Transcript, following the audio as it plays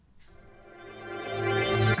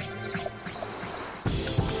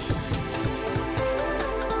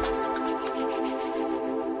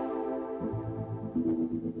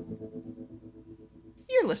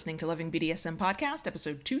listening to Loving BDSM Podcast,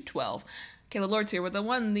 episode 212. Kayla Lords here with the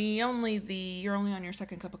one, the only, you're only on your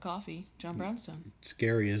second cup of coffee, John Brownstone.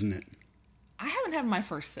 Scary, isn't it? I haven't had my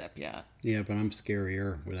first sip yet. Yeah, but I'm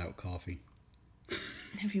scarier without coffee.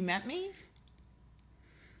 Have you met me?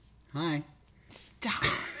 Hi. Stop.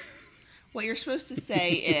 What you're supposed to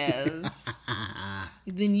say is,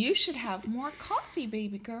 then you should have more coffee,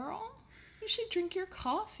 baby girl. You should drink your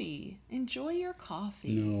coffee. Enjoy your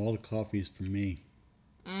coffee. No, all the coffee is for me.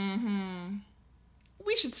 Mm-hmm.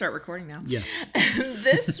 We should start recording now. Yeah.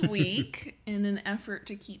 This week, in an effort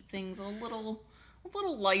to keep things a little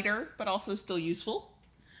lighter, but also still useful,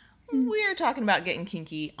 we are talking about getting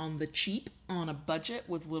kinky on the cheap, on a budget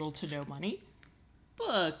with little to no money,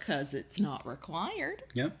 because it's not required.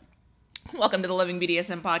 Yep. Welcome to the Loving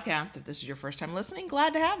BDSM Podcast. If this is your first time listening,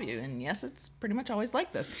 glad to have you. And yes, it's pretty much always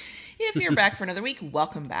like this. If you're back for another week,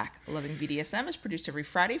 welcome back. Loving BDSM is produced every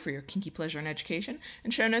Friday for your kinky pleasure and education,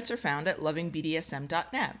 and show notes are found at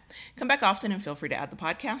lovingbdsm.net. Come back often and feel free to add the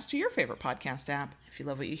podcast to your favorite podcast app. If you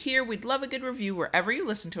love what you hear, we'd love a good review wherever you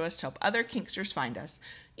listen to us to help other kinksters find us.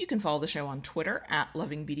 You can follow the show on Twitter at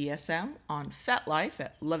LovingBDSM, on FetLife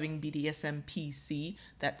at LovingBDSMPC,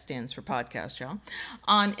 that stands for podcast, y'all,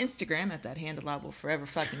 on Instagram at that handle I will forever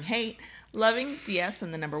fucking hate, LovingDS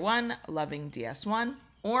and the number 1, LovingDS1,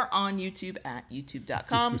 or on YouTube at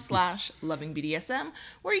youtube.com/LovingBDSM,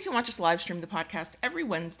 where you can watch us live stream the podcast every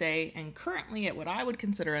Wednesday, and currently at what I would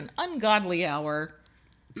consider an ungodly hour.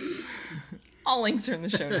 All links are in the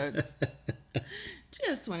show notes.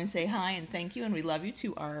 Just want to say hi and thank you, and we love you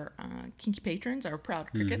to our kinky patrons, our proud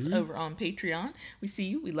crickets over on Patreon. We see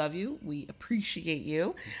you, we love you, we appreciate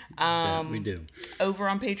you. We do. Over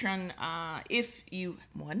on Patreon, if you,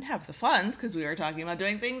 one, have the funds, because we are talking about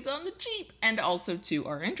doing things on the cheap, and also, two,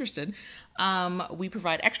 are interested, we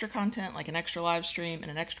provide extra content, like an extra live stream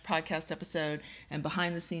and an extra podcast episode and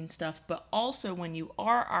behind-the-scenes stuff, but also when you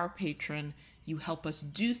are our patron, you help us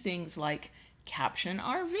do things like caption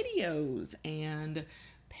our videos and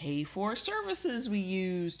pay for services we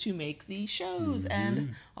use to make these shows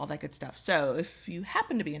and all that good stuff. So if you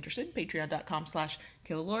happen to be interested,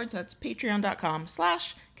 patreon.com/KaylaLords. That's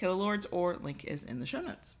patreon.com/KaylaLords, or link is in the show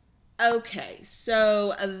notes. Okay,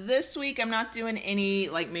 so this week I'm not doing any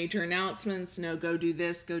like major announcements. No, go do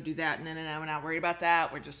this, go do that. No, we're not worried about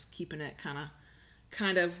that. We're just keeping it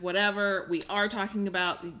kind of whatever. We are talking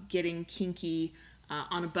about getting kinky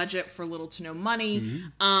on a budget for little to no money.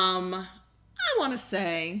 I want to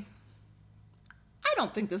say, I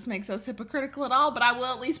don't think this makes us hypocritical at all, but I will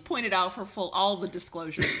at least point it out for all the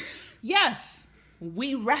disclosures. Yes,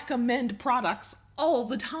 we recommend products all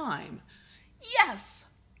the time. Yes,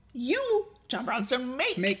 you, John Brownstone,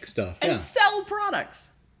 make stuff and sell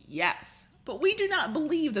products. Yes. But we do not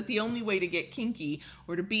believe that the only way to get kinky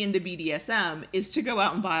or to be into BDSM is to go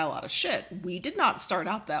out and buy a lot of shit. We did not start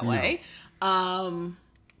out that way.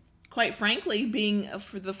 Quite frankly, being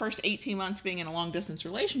for the first 18 months being in a long distance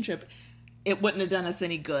relationship, it wouldn't have done us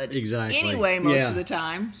any good. Exactly. Anyway, most of the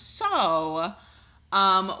time. So,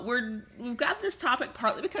 we've got this topic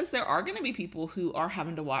partly because there are going to be people who are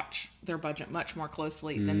having to watch their budget much more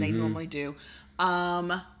closely than they normally do.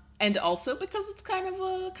 And also because it's kind of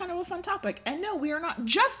a fun topic. And no, we are not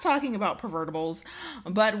just talking about pervertibles,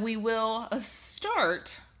 but we will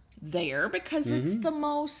start there because it's the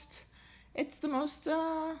most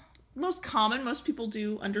common. Most people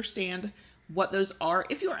do understand what those are.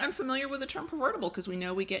 If you're unfamiliar with the term pervertible, because we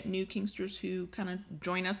know we get new kinksters who kind of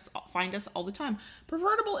join us, find us all the time.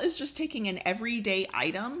 Pervertible is just taking an everyday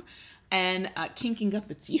item and kinking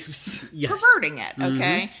up its use. Yes. Perverting it,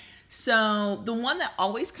 okay? So the one that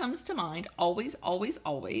always comes to mind, always,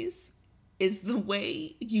 is the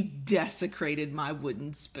way you desecrated my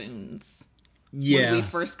wooden spoons. When we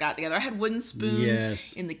first got together, I had wooden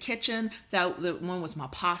spoons in the kitchen. The one was my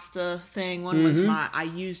pasta thing. One was I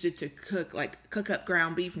used it to cook up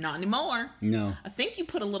ground beef. Not anymore. No. I think you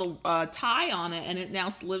put a little tie on it, and it now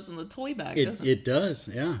lives in the toy bag, doesn't it? It does,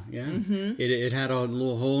 yeah. It had a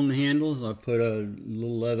little hole in the handles. I put a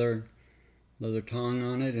little leather tongue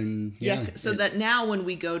on it, and that now when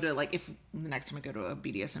we go to, like, if the next time I go to a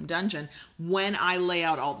BDSM dungeon, when I lay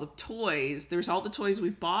out all the toys, there's all the toys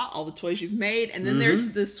we've bought, all the toys you've made, and then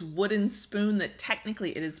there's this wooden spoon that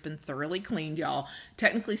technically it has been thoroughly cleaned, y'all.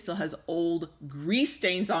 Technically still has old grease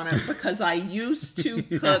stains on it because I used to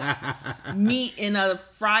cook meat in a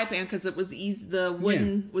fry pan because it was the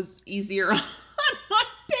wooden was easier on my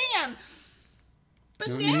pan. But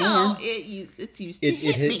not now anymore. it's used to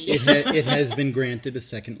hit me. It has been granted a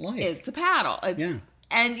second life. It's a paddle. And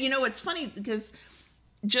it's funny because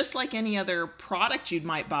just like any other product you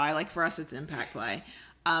might buy, like for us it's Impact Play,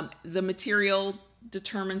 the material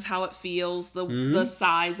determines how it feels, the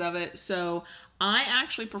size of it. So I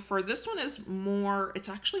actually prefer, this one is more, it's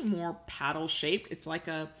actually more paddle shaped. It's like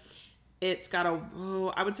it's got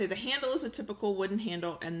I would say the handle is a typical wooden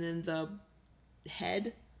handle, and then the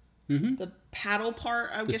head, the paddle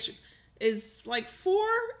part, I guess, is like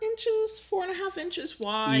 4.5 inches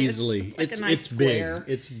wide. Easily. It's like a nice square.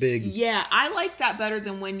 Big. It's big. Yeah, I like that better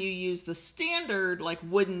than when you use the standard like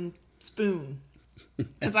wooden spoon.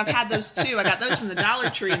 Because I've had those too. I got those from the Dollar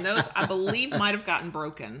Tree, and those, I believe, might have gotten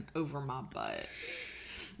broken over my butt.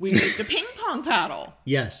 We used a ping pong paddle.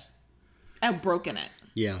 Yes. And broken it.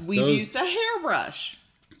 Yeah. We've used a hairbrush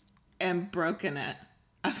and broken it.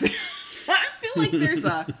 I feel like there's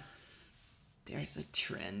a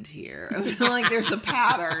trend here. I feel like there's a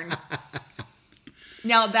pattern.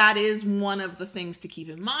 Now, that is one of the things to keep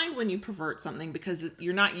in mind when you pervert something, because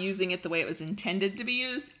you're not using it the way it was intended to be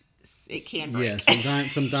used. It can break. Yeah,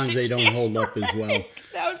 sometimes they don't hold up as well.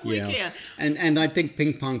 Absolutely can. And I think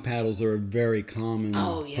ping pong paddles are a very common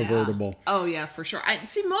pervertible. Oh, yeah, for sure. I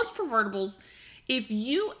see most pervertibles. If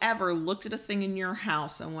you ever looked at a thing in your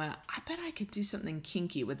house and went, I bet I could do something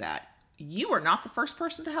kinky with that, you are not the first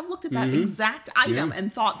person to have looked at that exact item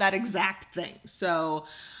and thought that exact thing. So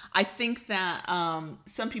I think that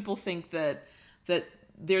some people think that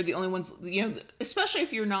they're the only ones, especially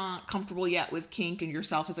if you're not comfortable yet with kink and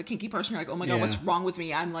yourself as a kinky person, you're like, oh my God, what's wrong with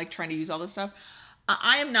me? I'm like trying to use all this stuff.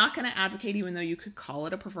 I am not going to advocate, even though you could call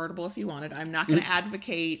it a pervertible if you wanted, I'm not going to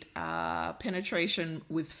advocate penetration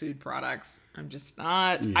with food products. I'm just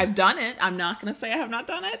not. I've done it. I'm not going to say I have not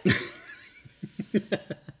done it.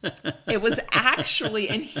 It was actually,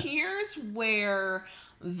 and here's where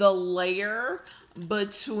the layer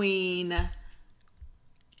between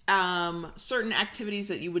certain activities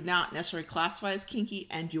that you would not necessarily classify as kinky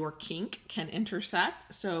and your kink can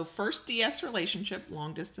intersect. So first DS relationship,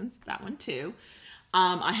 long distance, that one too.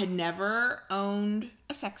 I had never owned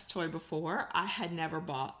a sex toy before. I had never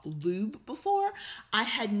bought lube before.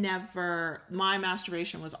 My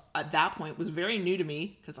masturbation was, at that point, was very new to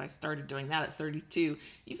me because I started doing that at 32.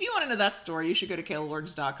 If you want to know that story, you should go to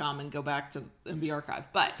KaylaLords.com and go back to the archive.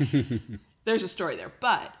 But there's a story there.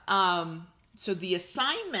 But, so the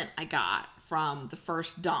assignment I got from the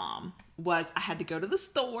first dom was I had to go to the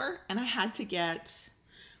store and I had to get,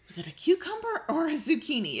 was it a cucumber or a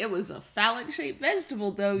zucchini? It was a phallic shaped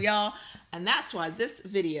vegetable though, y'all. And that's why this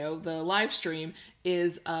video, the live stream,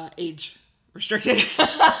 is age restricted.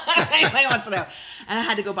 Anybody wants to know. And I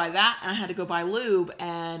had to go buy that, and I had to go buy lube,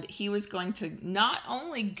 and he was going to not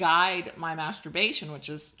only guide my masturbation, which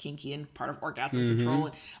is kinky and part of orgasm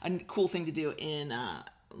control and a cool thing to do in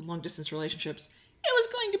long distance relationships, it was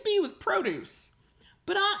going to be with produce.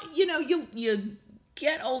 But you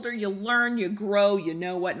get older, you learn, you grow, you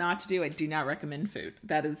know what not to do. I do not recommend food.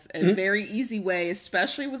 That is a very easy way,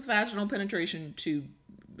 especially with vaginal penetration, to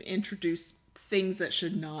introduce things that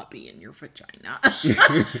should not be in your vagina.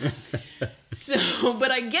 So,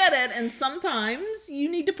 but I get it, and sometimes you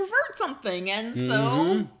need to pervert something, and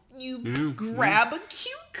so you grab a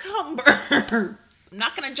cucumber. I'm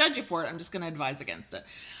not going to judge you for it. I'm just going to advise against it.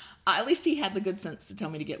 At least he had the good sense to tell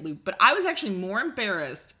me to get lube. But I was actually more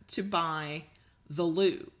embarrassed to buy the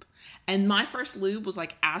lube. And my first lube was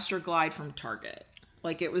like Astroglide from Target.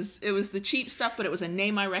 Like it was the cheap stuff, but it was a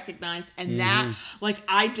name I recognized. And that, like,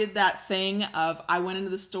 I did that thing of, I went into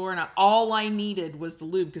the store and all I needed was the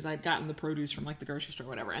lube because I'd gotten the produce from like the grocery store or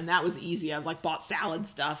whatever. And that was easy. I've like bought salad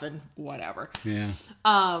stuff and whatever. Yeah.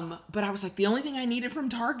 But I was like, the only thing I needed from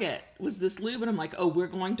Target was this lube. And I'm like, oh, we're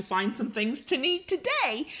going to find some things to need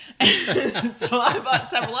today. So I bought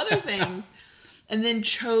several other things and then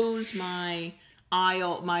chose my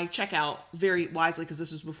checkout very wisely, because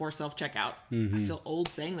this was before self-checkout. I feel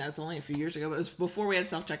old saying that. It's only a few years ago, but it was before we had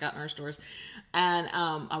self-checkout in our stores. And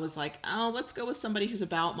I was like, oh, let's go with somebody who's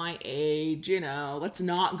about my age, let's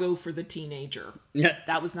not go for the teenager. Yeah.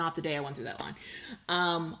 That was not the day I went through that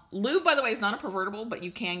line. Lube, by the way, is not a pervertible, but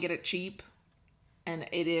you can get it cheap. And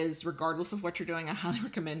it is, regardless of what you're doing, I highly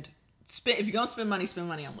recommend, if you're going to spend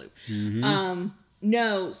money on lube.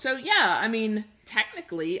 No. So yeah, I mean,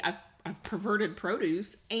 technically I've perverted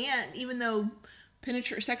produce, and even though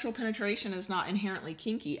sexual penetration is not inherently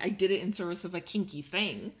kinky, I did it in service of a kinky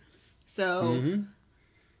thing. So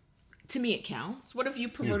to me it counts. What have you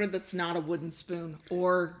perverted that's not a wooden spoon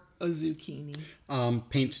or a zucchini?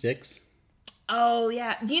 Paint sticks. Oh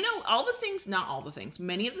yeah. All the things, not all the things,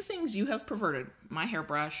 many of the things you have perverted, my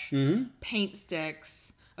hairbrush, paint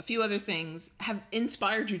sticks, a few other things, have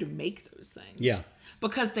inspired you to make those things. Yeah.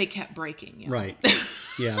 Because they kept breaking. Right.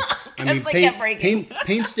 Yeah. They kept breaking.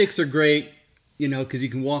 paint sticks are great You know, because you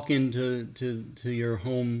can walk into to your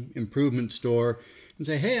home improvement store and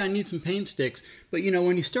say, hey, I need some paint sticks. But, you know,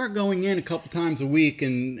 when you start going in a couple times a week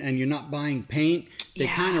and you're not buying paint, they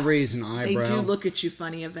kind of raise an eyebrow. They do look at you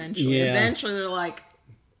funny eventually. Yeah. Eventually they're like,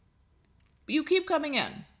 you keep coming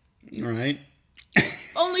in. Right?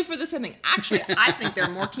 Only for the same thing. Actually, I think there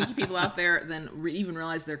are more kinky people out there than even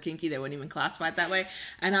realize they're kinky. They wouldn't even classify it that way.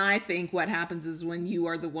 And I think what happens is when you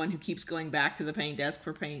are the one who keeps going back to the paint desk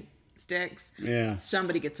for paint sticks,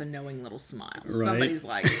 somebody gets a knowing little smile. Right. Somebody's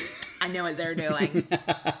like, I know what they're doing.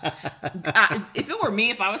 If it were me,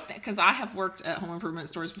 if I was, because I have worked at home improvement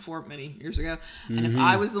stores before many years ago, and if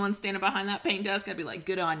I was the one standing behind that paint desk, I'd be like,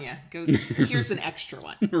 good on you. Go, here's an extra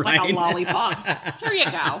one. Right. Like a lollipop. Here you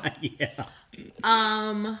go. Yeah.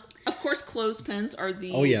 Of course, clothespins are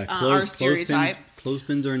the our stereotype.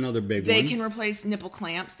 Clothespins are another big one. They can replace nipple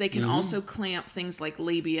clamps. They can also clamp things like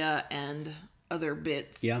labia and other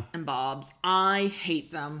bits and bobs. I hate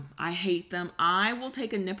them. I will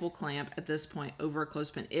take a nipple clamp at this point over a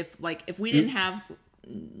clothespin. If we didn't have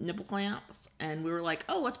nipple clamps and we were like,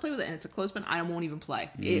 oh, let's play with it, and it's a clothespin, I won't even play.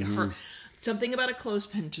 It hurt. Something about a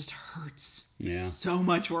clothespin just hurts so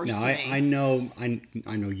much worse to me. I know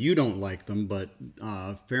you don't like them, but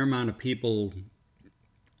a fair amount of people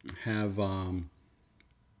have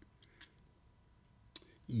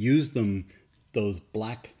used them, those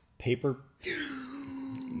black paper.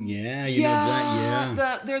 Yeah, you know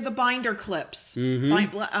that. They're the binder clips.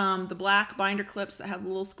 The black binder clips that have the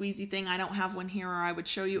little squeezy thing. I don't have one here, or I would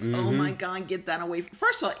show you. Oh my God, get that away.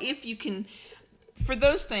 First of all, if you can, for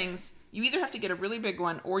those things, you either have to get a really big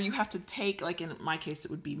one, or you have to take, like in my case, it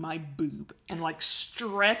would be my boob, and like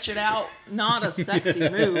stretch it out. Not a sexy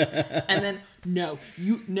move. And then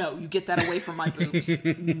you get that away from my boobs.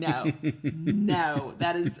 No,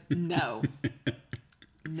 that is no.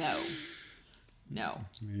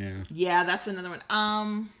 Yeah, that's another one.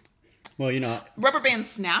 Well, you know, rubber band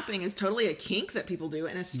snapping is totally a kink that people do,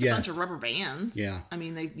 and it's just a bunch of rubber bands. Yeah, I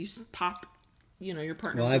mean, you pop, your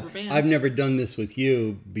partner with rubber bands. I've never done this with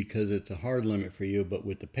you because it's a hard limit for you, but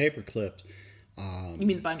with the paper clips. You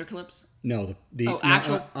mean the binder clips? No, the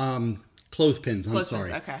actual clothespins. I'm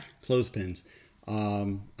sorry, okay. Clothespins.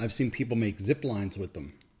 I've seen people make zip lines with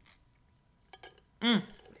them.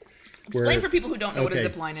 Explain for people who don't know what a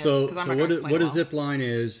zip line is. So what a zip line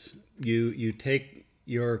is, you take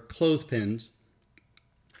your clothespins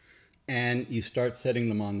and you start setting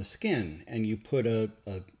them on the skin, and you put a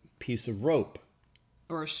piece of rope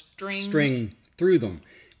or a string through them,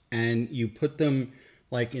 and you put them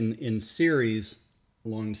like in series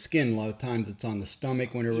along the skin. A lot of times it's on the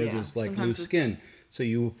stomach whenever there's like loose skin. So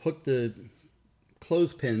you put the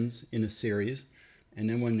clothespins in a series, and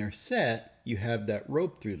then when they're set, you have that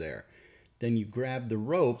rope through there. Then you grab the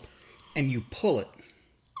rope and you pull it,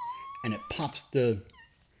 and it pops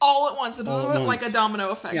all at once, like a domino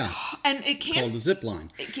effect. Yeah. And it can called a zip line.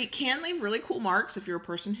 It can leave really cool marks if you're a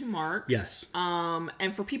person who marks. Yes.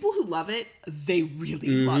 And for people who love it, they really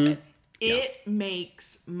love it. It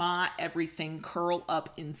makes my everything curl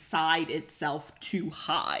up inside itself to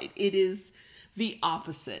hide. It is the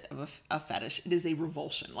opposite of a fetish. It is a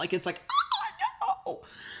revulsion. Like, it's like, oh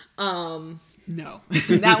no. No,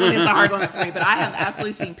 that one is a hard limit for me, but I have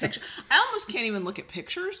absolutely seen pictures. I almost can't even look at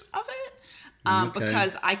pictures of it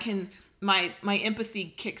because I can, my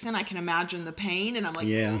empathy kicks in. I can imagine the pain, and I'm like,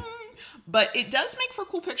 But it does make for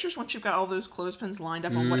cool pictures once you've got all those clothespins lined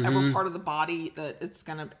up on whatever part of the body that it's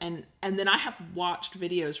gonna. And then I have watched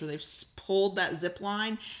videos where they've pulled that zip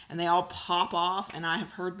line and they all pop off, and I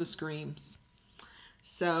have heard the screams.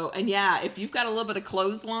 So, and if you've got a little bit of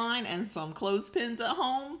clothesline and some clothespins at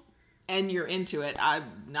home, and you're into it, I'm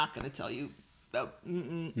not going to tell you,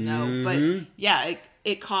 no. But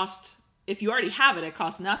it costs, if you already have it, it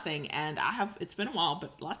costs nothing. And it's been a while,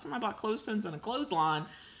 but last time I bought clothespins and a clothesline,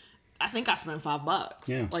 I think I spent $5.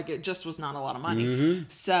 Yeah. Like, it just was not a lot of money.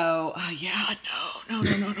 So,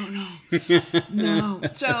 no.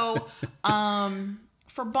 So,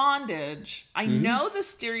 for bondage, I know the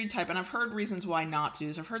stereotype, and I've heard reasons why not to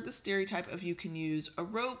use. I've heard the stereotype of you can use a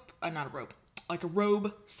rope, not a rope, like a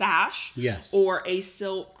robe sash, or a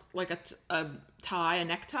silk, like a tie, a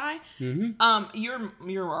necktie.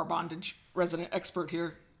 You're our bondage resident expert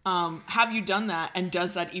here. Have you done that, and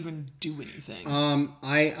does that even do anything?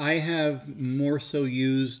 I have more so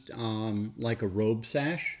used like a robe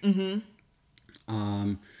sash,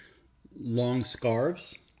 long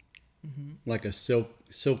scarves, like a silk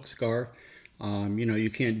scarf. You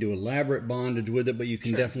can't do elaborate bondage with it, but you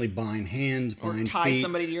can definitely bind hands, bind feet. Or tie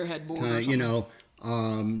somebody to your headboard or something.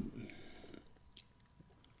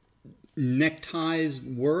 Neckties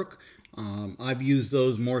work. I've used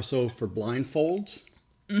those more so for blindfolds.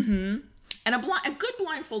 And a good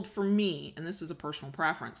blindfold for me, and this is a personal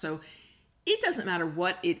preference, so it doesn't matter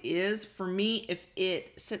what it is. For me, if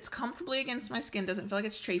it sits comfortably against my skin, doesn't feel like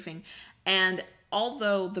it's chafing, and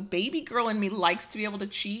although the baby girl in me likes to be able to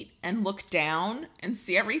cheat and look down and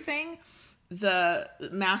see everything, the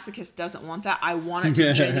masochist doesn't want that. I want it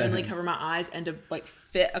to genuinely cover my eyes and to like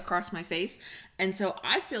fit across my face. And so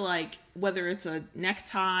I feel like whether it's a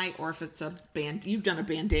necktie or if it's a band, you've done a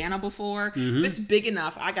bandana before. If it's big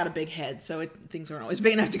enough, I got a big head, so things aren't always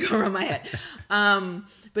big enough to go around my head.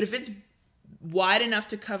 But if it's wide enough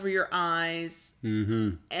to cover your eyes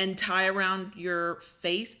and tie around your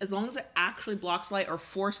face, as long as it actually blocks light or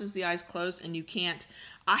forces the eyes closed and you can't,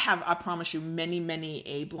 I promise you, many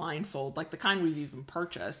a blindfold, like the kind we've even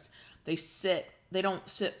purchased. They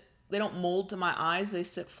don't mold to my eyes. They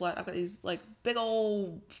sit flat. I've got these like big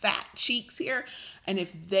old fat cheeks here. And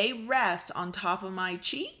if they rest on top of my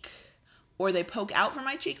cheek or they poke out from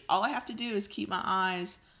my cheek, all I have to do is keep my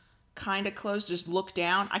eyes kind of closed, just look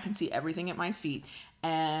down. I can see everything at my feet.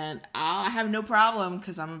 And I have no problem,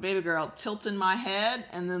 because I'm a baby girl, tilting my head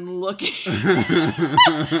and then looking.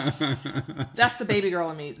 That's the baby girl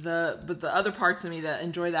in me. But the other parts of me that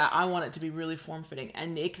enjoy that, I want it to be really form-fitting.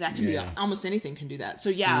 And that can be, almost anything can do that. So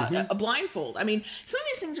yeah, a blindfold. I mean, some of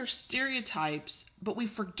these things are stereotypes, but we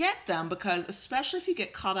forget them because, especially if you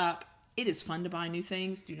get caught up, it is fun to buy new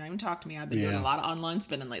things. Do not even talk to me. I've been doing a lot of online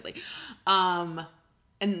spending lately.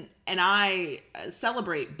 And I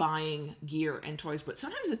celebrate buying gear and toys, but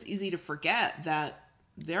sometimes it's easy to forget that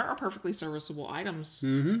there are perfectly serviceable items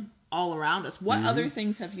all around us. What other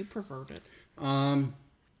things have you perverted? I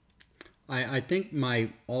think my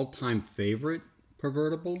all-time favorite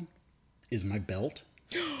pervertible is my belt.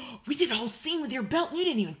 We did a whole scene with your belt and you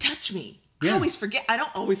didn't even touch me. Yeah. I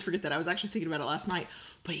don't always forget that. I was actually thinking about it last night.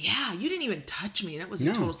 But yeah, you didn't even touch me. And it was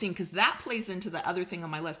a total scene, because that plays into the other thing on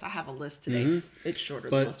my list. I have a list today. It's shorter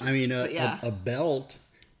than most. But I mean, a belt,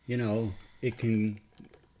 it can,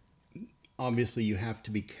 obviously you have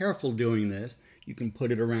to be careful doing this. You can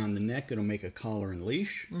put it around the neck. It'll make a collar and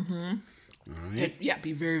leash. All right.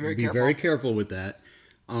 Be very, very careful. Be very careful with that.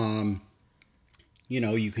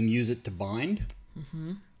 You can use it to bind.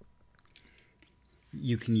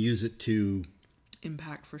 You can use it to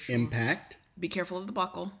impact, for sure. Impact. Be careful of the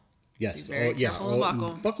buckle. Yes. Be very careful of the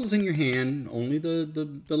buckle. Buckle's in your hand, only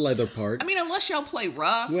the leather part. I mean, unless y'all play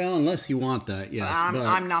rough. Well, unless you want that, yes.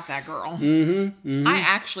 I'm not that girl. I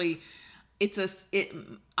actually,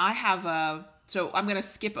 so I'm going to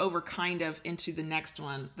skip over kind of into the next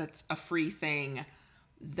one that's a free thing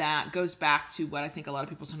that goes back to what I think a lot of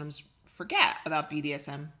people sometimes forget about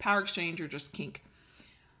BDSM, power exchange, or just kink.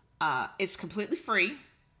 It's completely free.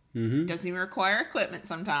 Doesn't even require equipment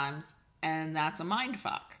sometimes, and that's a mind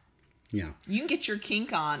fuck. Yeah, you can get your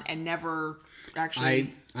kink on and never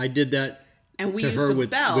actually. I did that, and we to used her the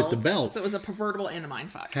with the belt. So it was a pervertible and a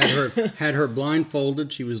mind fuck. Had her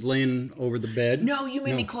blindfolded. She was laying over the bed. No, you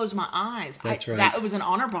made me close my eyes. That's right. It was an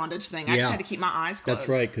honor bondage thing. I just had to keep my eyes closed. That's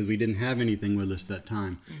right, because we didn't have anything with us that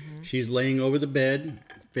time. She's laying over the bed,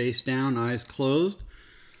 face down, eyes closed.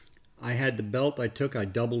 I had the belt I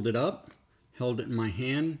doubled it up, held it in my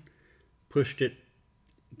hand, pushed it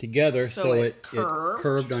together so it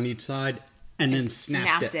curved on each side, and then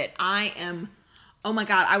snapped it. Oh my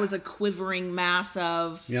God, I was a quivering mass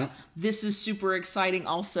of, this is super exciting.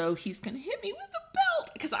 Also, he's going to hit me with the belt,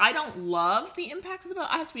 because I don't love the impact of the belt.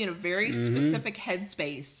 I have to be in a very specific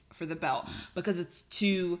headspace for the belt, because it's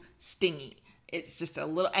too stingy. It's just a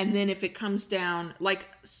little, and then if it comes down, like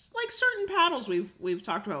certain paddles we've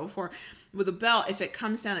talked about before, with a belt, if it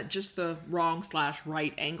comes down at just the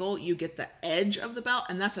wrong/right angle, you get the edge of the belt,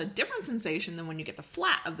 and that's a different sensation than when you get the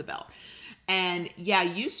flat of the belt. And yeah,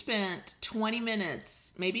 you spent 20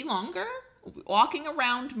 minutes, maybe longer, walking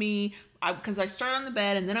around me, because I started on the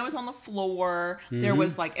bed and then I was on the floor. There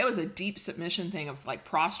was it was a deep submission thing of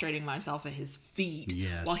prostrating myself at his feet.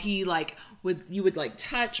 Yes. While he you would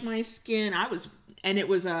touch my skin. And it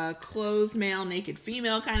was a clothed male, naked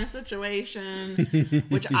female kind of situation,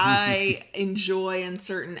 which I enjoy in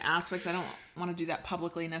certain aspects. I don't want to do that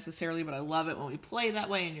publicly necessarily, but I love it when we play that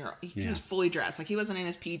way. And he was fully dressed, he wasn't in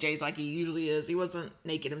his PJs like he usually is. He wasn't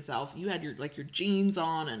naked himself. You had your jeans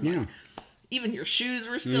on, and even your shoes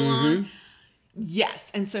were still on.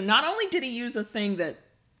 Yes, and so not only did he use a thing that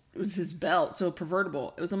was his belt, so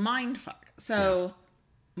pervertible, it was a mind fuck. So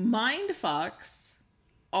mind fucks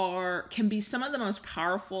can be some of the most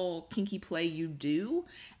powerful kinky play you do,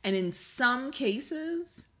 and in some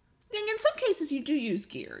cases you do use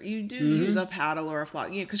gear. You do use a paddle or a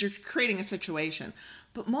flog, because you're creating a situation.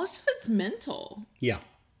 But most of it's mental. Yeah.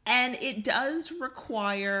 And it does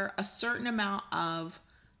require a certain amount of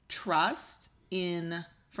trust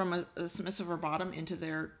from a submissive or bottom into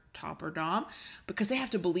their top or dom, because they have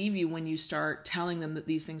to believe you when you start telling them that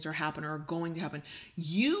these things are happening or are going to happen.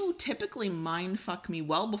 You typically mind fuck me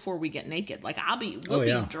well before we get naked. Like we'll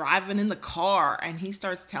be driving in the car and he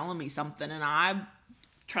starts telling me something and I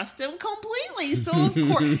trust him completely. So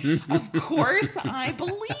of course I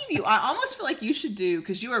believe you. I almost feel like you should do,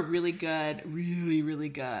 because you are really good, really, really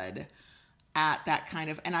good at that kind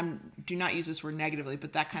of, and do not use this word negatively,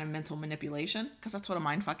 but that kind of mental manipulation, because that's what a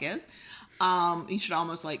mind fuck is. You should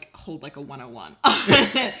almost like hold like a 101.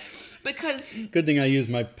 Because good thing I use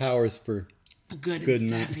my powers for good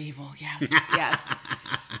instead of evil. Yes, yes.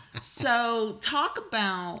 So talk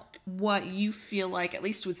about what you feel like, at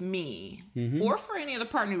least with me, or for any other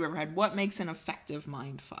partner you've ever had, what makes an effective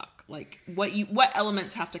mind fuck? Like what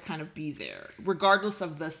elements have to kind of be there, regardless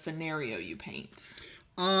of the scenario you paint?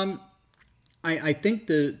 I think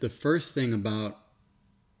the first thing about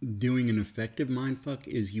doing an effective mindfuck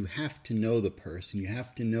is you have to know the person. You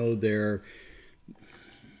have to know their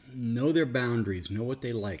boundaries, know what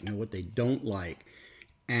they like, know what they don't like.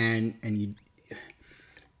 And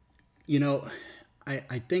you know,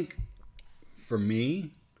 I think for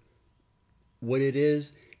me, what it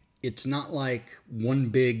is, it's not like one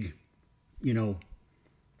big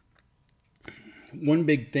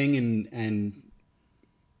thing and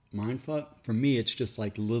mindfuck. For me, it's just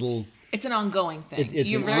like little. It's an ongoing thing. It's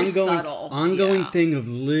You're an very subtle. ongoing thing of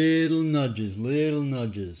little nudges.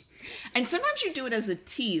 And sometimes you do it as a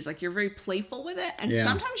tease, like you're very playful with it. And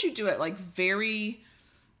sometimes you do it like very,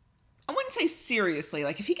 I wouldn't say seriously.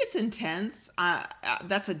 Like if he gets intense,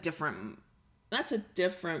 that's a different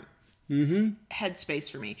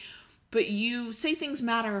headspace for me. But you say things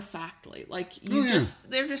matter of factly, like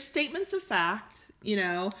they're just statements of fact. You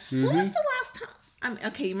know, when was the last time?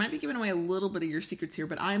 Okay, you might be giving away a little bit of your secrets here,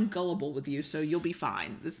 but I'm gullible with you, so you'll be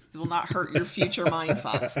fine. This will not hurt your future mind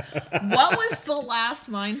fucks. What was the last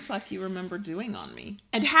mind fuck you remember doing on me?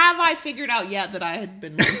 And have I figured out yet that I had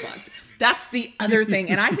been mind fucked? That's the other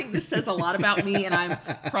thing. And I think this says a lot about me, and I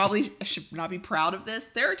should not be proud of this.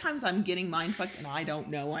 There are times I'm getting mind fucked and I don't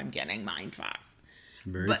know I'm getting mind fucked.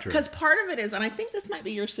 Very true. Because part of it is, and I think this might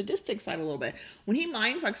be your sadistic side a little bit, when he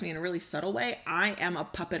mind fucks me in a really subtle way, I am a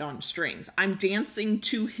puppet on strings. I'm dancing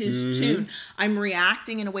to his tune. I'm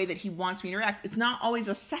reacting in a way that he wants me to react. It's not always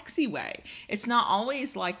a sexy way. It's not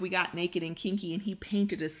always like we got naked and kinky and he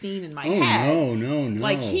painted a scene in my head. No.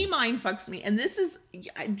 Like he mind fucks me. And this is,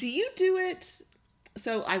 do you do it?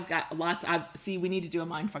 So I've got lots. We need to do a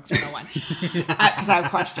Mindfucks 101 because I have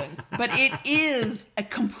questions. But it is a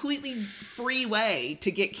completely free way to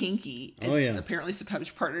get kinky. Apparently sometimes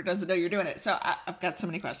your partner doesn't know you're doing it. So I've got so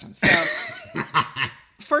many questions. So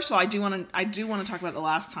first of all, I do want to talk about the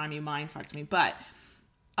last time you mindfucked me. But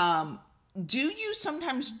do you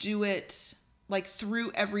sometimes do it like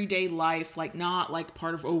through everyday life, like not like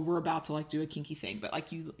part of we're about to like do a kinky thing, but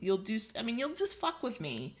like you'll just fuck with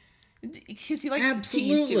me. Because he likes to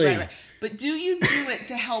tease too, right? But do you do it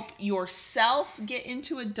to help yourself get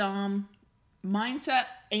into a dom mindset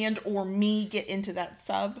and or me get into that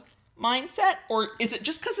sub mindset? Or is it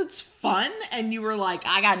just because it's fun and you were like,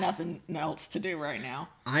 I got nothing else to do right now?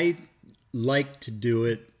 I like to do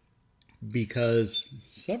it because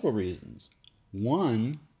several reasons.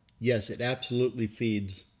 One, yes, it absolutely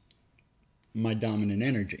feeds my dominant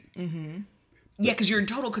energy. Yeah, because you're in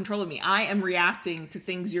total control of me. I am reacting to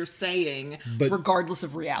things you're saying, regardless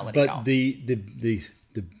of reality. But the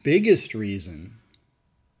biggest reason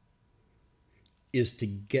is to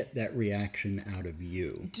get that reaction out of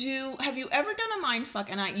you. Have you ever done a mindfuck?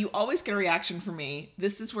 And you always get a reaction from me.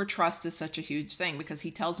 This is where trust is such a huge thing, because he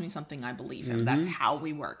tells me something, I believe him. That's how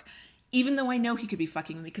we work. Even though I know he could be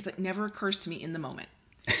fucking with me, because it never occurs to me in the moment.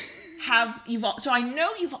 So I know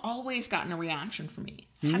you've always gotten a reaction from me.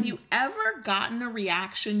 Have you ever gotten a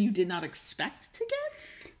reaction you did not expect to get?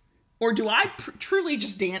 Or do I truly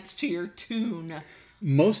just dance to your tune?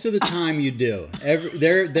 Most of the time you do.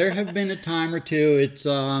 There have been a time or two. It's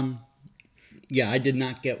I did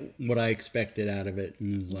not get what I expected out of it,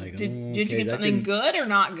 and it was like, did you get something good or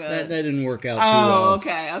not good? That didn't work out too well.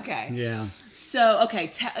 Okay. Yeah. So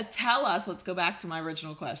tell us. Let's go back to my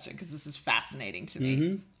original question, because this is fascinating to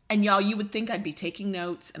me. And y'all, you would think I'd be taking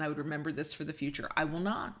notes and I would remember this for the future. I will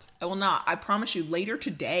not. I promise you, later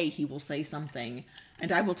today, he will say something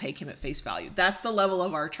and I will take him at face value. That's the level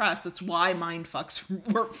of our trust. That's why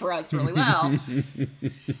mindfucks work for us really well.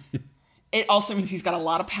 It also means he's got a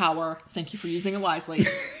lot of power. Thank you for using it wisely.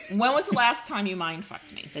 When was the last time you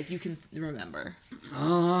mindfucked me that you can remember?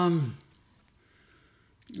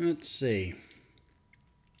 Let's see.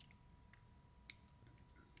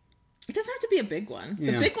 It doesn't have to be a big one.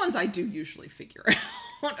 The big ones I do usually figure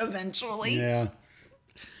out eventually. Yeah.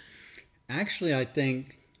 Actually, I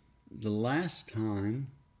think the last time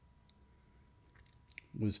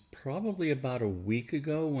was probably about a week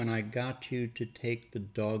ago when I got you to take the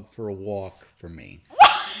dog for a walk for me.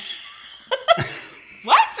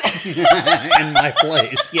 What? In my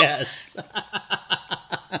place, yes.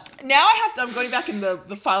 Now I'm going back in the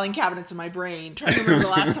filing cabinets of my brain, trying to remember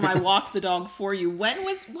the last time I walked the dog for you. When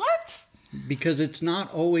was, what? Because it's not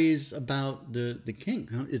always about the kink.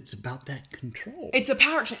 It's about that control. It's a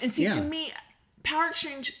power exchange. And see, to me, power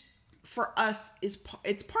exchange for us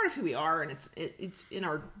it's part of who we are, and it's in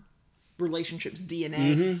our relationships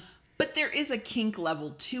DNA. Mm-hmm. But there is a kink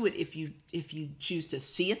level to it if you choose to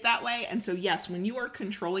see it that way. And so, yes, when you are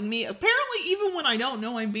controlling me, apparently even when I don't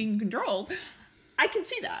know I'm being controlled, I can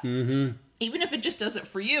see that. Mm-hmm. Even if it just does it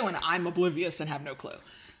for you and I'm oblivious and have no clue.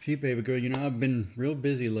 Gee, baby girl, I've been real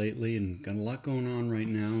busy lately and got a lot going on right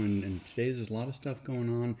now. And today there's a lot of stuff going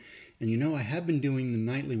on. And I have been doing the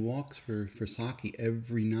nightly walks for Saki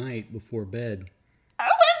every night before bed.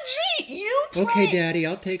 OMG, you play... Okay, Daddy,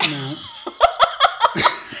 I'll take him out.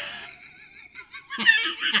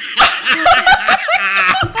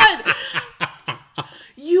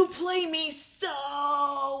 You play me so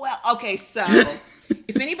well. Okay, so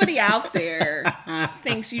if anybody out there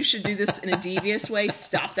thinks you should do this in a devious way,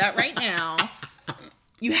 stop that right now.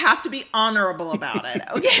 You have to be honorable about it,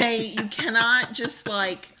 okay? You cannot just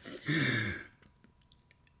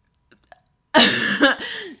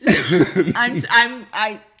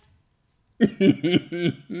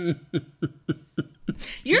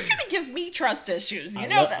You're gonna give me trust issues. You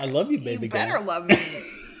know that. I love you, baby girl. You better love me.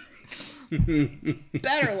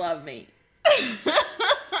 Better love me.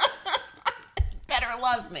 Better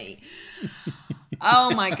love me.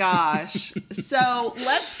 Oh my gosh. So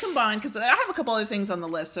let's combine, because I have a couple other things on the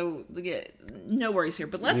list, so no worries here.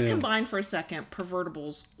 But let's combine for a second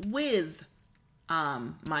pervertibles with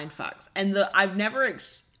mindfucks. And I've never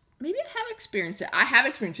maybe I have experienced it. I have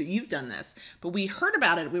experienced it. You've done this. But we heard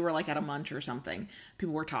about it. We were at a munch or something.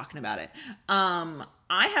 People were talking about it.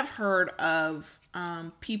 I have heard of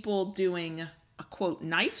people doing a, quote,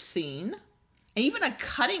 knife scene, and even a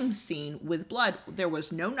cutting scene with blood. There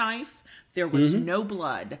was no knife. There was no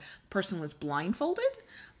blood. The person was blindfolded.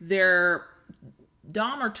 Their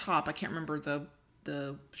dom or top, I can't remember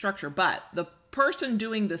the structure, but the person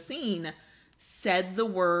doing the scene said the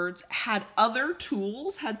words, had other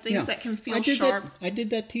tools, had things that can feel sharp. I did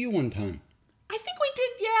that to you one time. I think we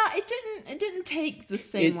did. Yeah, it didn't take the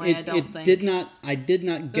same way. I don't think. I did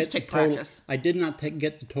not get the total. Practice. I did not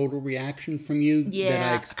get the total reaction from you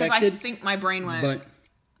that I expected. Because I think my brain went. But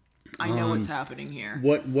I know what's happening here.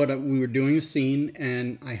 What we were doing a scene,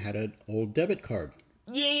 and I had an old debit card.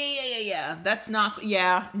 Yeah. That's not.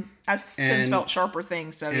 Yeah, I've since felt sharper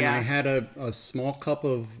things. So and I had a small cup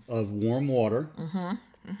of warm water.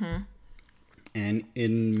 And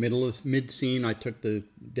in mid scene, I took the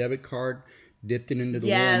debit card, dipped it into the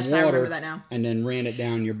warm water. I remember that now. And then ran it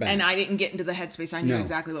down your back. And I didn't get into the headspace. I knew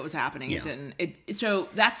exactly what was happening. Yeah. It didn't. So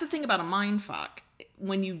that's the thing about a mindfuck.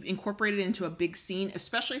 When you incorporate it into a big scene,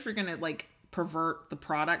 especially if you're going to pervert the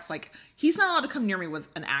products, he's not allowed to come near me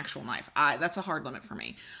with an actual knife. That's a hard limit for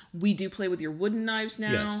me. We do play with your wooden knives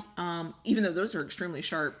now. Yes. Even though those are extremely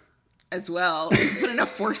sharp as well. If you put enough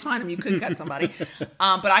force behind them, you could cut somebody.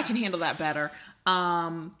 But I can handle that better.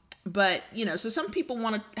 But so some people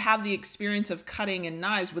want to have the experience of cutting and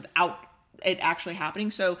knives without it actually happening.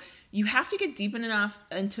 So you have to get deep enough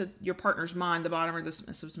into your partner's mind, the bottom or the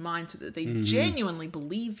submissive's mind, so that they genuinely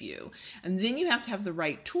believe you. And then you have to have the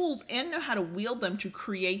right tools and know how to wield them to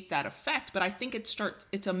create that effect. But I think it's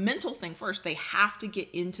a mental thing first. They have to get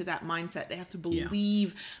into that mindset. They have to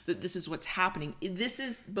believe that this is what's happening. This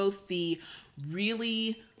is both the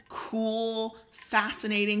really cool,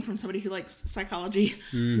 fascinating, from somebody who likes psychology,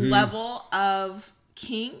 level of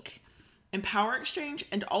kink and power exchange,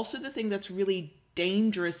 and also the thing that's really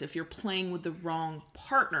dangerous if you're playing with the wrong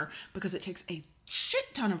partner, because it takes a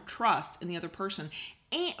shit ton of trust in the other person,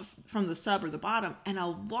 and from the sub or the bottom, and a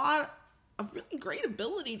lot of really great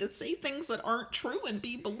ability to say things that aren't true and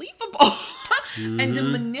be believable. And to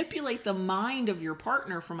manipulate the mind of your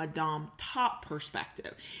partner from a dom top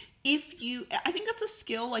perspective. I think that's a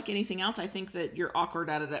skill like anything else. I think that you're awkward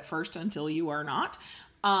at it at first until you are not.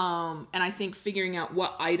 And I think figuring out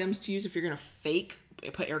what items to use if you're going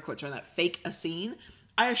to put air quotes around that, fake a scene.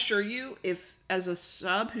 I assure you, if as a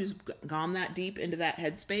sub who's gone that deep into that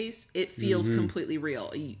headspace, it feels completely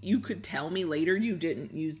real. You could tell me later you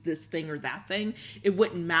didn't use this thing or that thing. It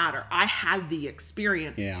wouldn't matter. I had the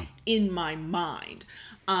experience in my mind.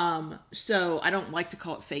 So I don't like to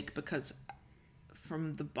call it fake because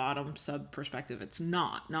from the bottom sub perspective, it's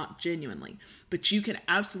not genuinely. But you can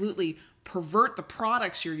absolutely pervert the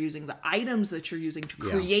products you're using, the items that you're using to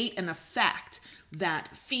create an effect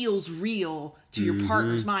that feels real to your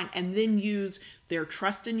partner's mind, and then use their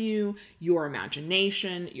trust in you, your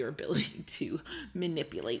imagination, your ability to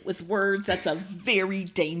manipulate with words. That's a very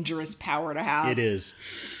dangerous power to have. It is.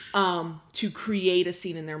 To create a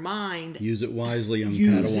scene in their mind. Use it wisely on Padawan.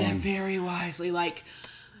 Use it very wisely. Like,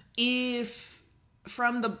 if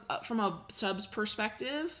from a sub's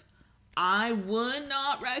perspective, I would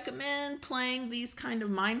not recommend playing these kind of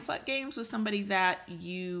mindfuck games with somebody that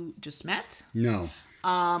you just met. No.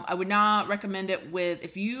 I would not recommend it with,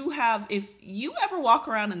 if you ever walk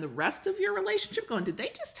around in the rest of your relationship going, did they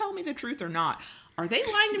just tell me the truth or not? Are they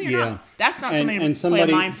lying to me or not? That's not somebody to play a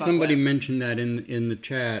mindfuck with. Somebody mentioned that in the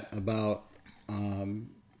chat about,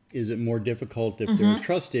 is it more difficult if there are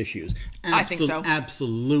trust issues? I think so.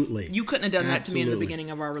 Absolutely. You couldn't have done that to me in the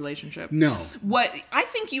beginning of our relationship. No. What I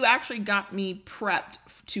think you actually got me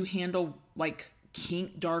prepped to handle like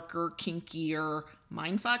darker, kinkier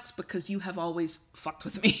mindfucks because you have always fucked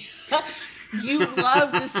with me. You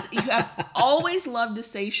have always loved to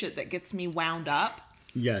say shit that gets me wound up.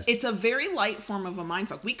 Yes. It's a very light form of a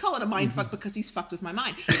mindfuck. We call it a mindfuck because he's fucked with my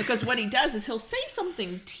mind. Because what he does is he'll say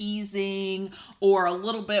something teasing or a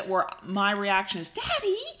little bit where my reaction is,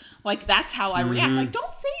 Daddy, like that's how I react. Like,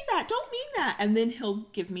 don't say that. Don't mean that. And then he'll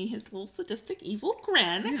give me his little sadistic evil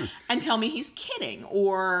grin and tell me he's kidding.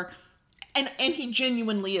 And he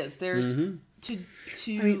genuinely is. There's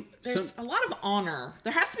there's a lot of honor.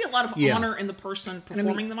 There has to be a lot of honor in the person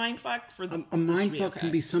performing the mindfuck for the a mindfuck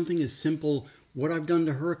can be something as simple. What I've done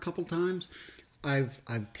to her a couple times, I've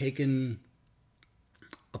taken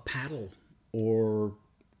a paddle or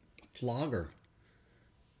flogger,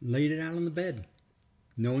 laid it out on the bed,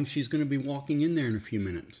 knowing she's going to be walking in there in a few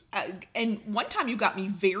minutes. And one time you got me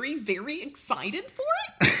very, very excited for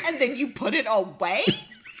it, and then you put it away.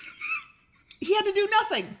 He had to do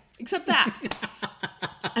nothing except that.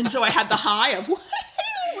 And so I had the high of, we're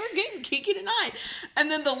getting kinky tonight. And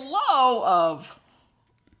then the low of,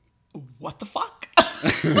 what the fuck?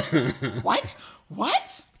 What?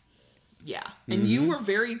 Yeah. And you were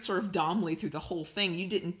very sort of domly through the whole thing. You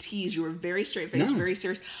didn't tease. You were very straight-faced, very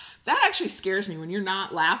serious. That actually scares me when you're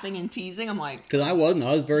not laughing and teasing. I'm like... Because I wasn't.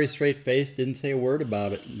 I was very straight-faced. Didn't say a word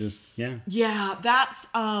about it. Just, Yeah, that's...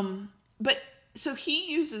 But... So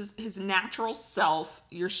he uses his natural self.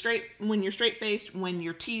 When you're straight-faced, when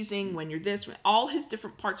you're teasing, when you're this, all his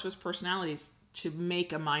different parts of his personalities to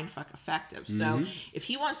make a mindfuck effective. So if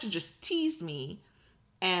he wants to just tease me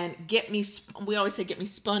and get me, we always say get me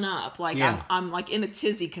spun up. Like I'm like in a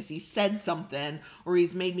tizzy because he said something or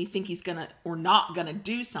he's made me think he's gonna or not gonna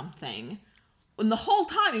do something. And the whole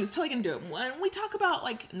time he was totally gonna do it. When we talk about,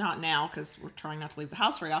 like, not now because we're trying not to leave the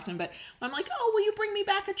house very often, but I'm like, oh, will you bring me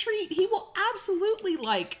back a treat? He will absolutely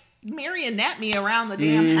like marionette me around the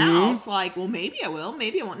damn house. Like, well, maybe I will,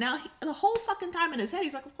 maybe I won't. Now the whole fucking time in his head,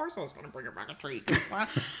 he's like, of course I was gonna bring her back a treat, but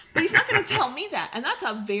he's not gonna tell me that. And that's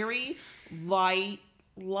a very light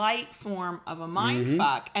form of a mind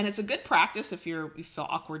fuck, and it's a good practice if you feel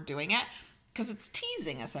awkward doing it because it's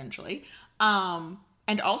teasing essentially.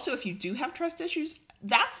 And also, if you do have trust issues,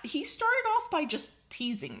 he started off by just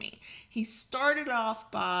teasing me. He started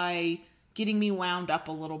off by getting me wound up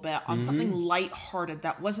a little bit on something lighthearted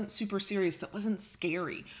that wasn't super serious, that wasn't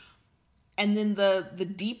scary. And then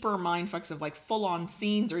the deeper mindfucks of like full-on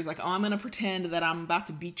scenes where he's like, oh, I'm going to pretend that I'm about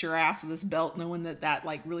to beat your ass with this belt, knowing that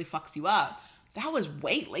like really fucks you up. That was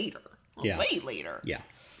way later. Way later. Yeah.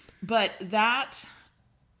 But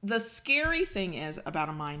the scary thing is about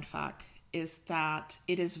a mindfuck is that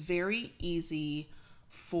it is very easy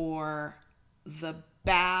for the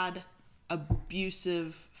bad,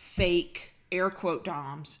 abusive, fake, air quote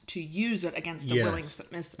doms to use it against a willing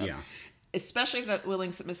submissive. Yeah. Especially if that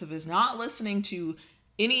willing submissive is not listening to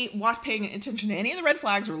paying attention to any of the red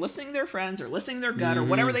flags or listening to their friends or listening to their gut or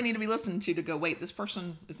whatever they need to be listening to go, wait, this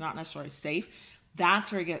person is not necessarily safe.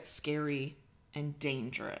 That's where it gets scary and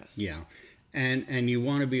dangerous. Yeah. And you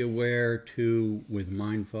want to be aware, too, with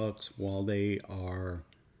mindfucks, while they are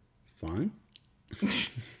fun.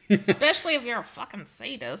 Especially if you're a fucking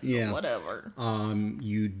sadist or whatever.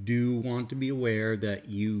 You do want to be aware that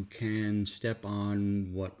you can step on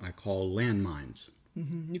what I call landmines.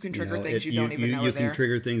 You can trigger things you don't even know are there. You can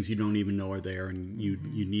trigger things you don't even know are there, and you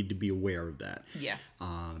need to be aware of that. Yeah.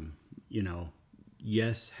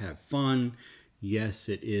 Yes, have fun. Yes,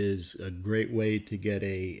 it is a great way to get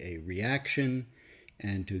a reaction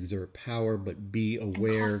and to exert power, but be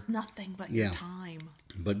aware. It costs nothing but your time.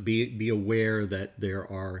 But be aware that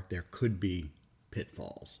there could be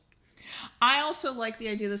pitfalls. I also like the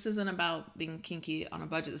idea this isn't about being kinky on a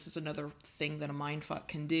budget. This is another thing that a mindfuck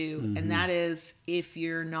can do. And that is, if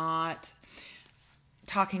you're not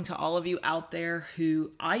talking to all of you out there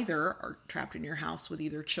who either are trapped in your house with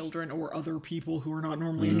either children or other people who are not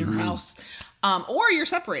normally in your house, or you're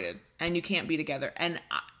separated and you can't be together. And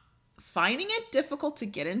finding it difficult to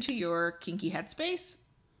get into your kinky headspace,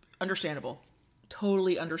 understandable.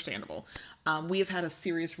 Totally understandable. We have had a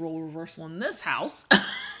serious role reversal in this house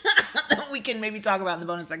that we can maybe talk about in the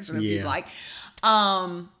bonus section if you'd like.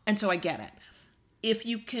 And so I get it. If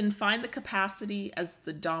you can find the capacity as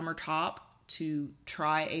the dom or top to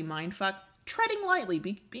try a mindfuck, treading lightly,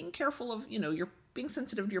 being careful of, you're being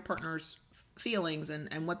sensitive to your partner's feelings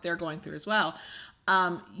and what they're going through as well.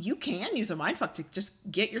 You can use a mindfuck to just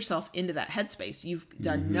get yourself into that headspace. You've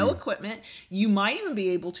done no equipment. You might even be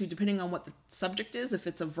able to, depending on what the subject is, if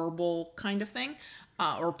it's a verbal kind of thing,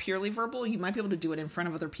 or purely verbal, you might be able to do it in front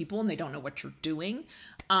of other people and they don't know what you're doing.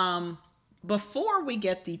 Before we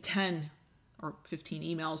get the 10 or 15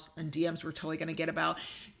 emails and DMs we're totally going to get about,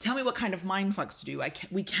 tell me what kind of mindfucks to do.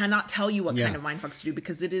 We cannot tell you what kind of mindfucks to do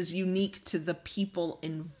because it is unique to the people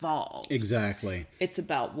involved. Exactly. It's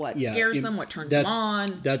about what scares them, what turns them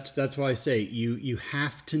on. That's why I say you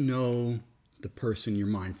have to know the person you're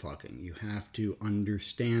mindfucking. You have to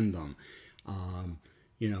understand them.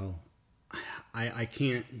 I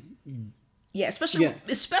can't. Yeah, especially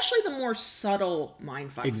the more subtle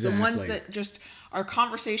mindfucks. Exactly. The ones that just are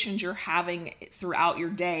conversations you're having throughout your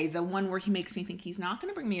day. The one where he makes me think he's not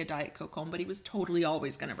going to bring me a Diet Coke home, but he was totally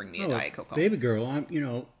always going to bring me a Diet Coke home. Baby girl,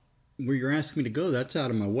 where you're asking me to go, that's out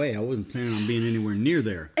of my way. I wasn't planning on being anywhere near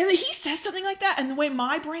there. And then he says something like that, and the way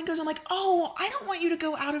my brain goes, I'm like, oh, I don't want you to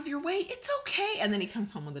go out of your way. It's okay. And then he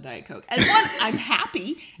comes home with a Diet Coke. And one, I'm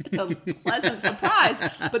happy. It's a pleasant surprise.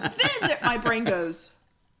 But then my brain goes,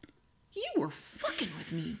 you were fucking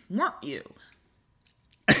with me, weren't you?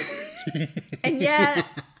 And yet,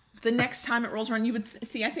 the next time it rolls around, you would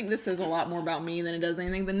see, I think this says a lot more about me than it does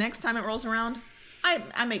anything. The next time it rolls around,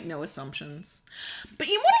 I make no assumptions. But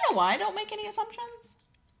you want to know why I don't make any assumptions?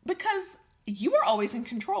 Because you are always in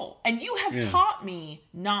control. And you have taught me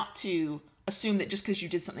not to assume that just because you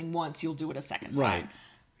did something once, you'll do it a second time. Right.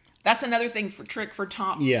 That's another thing for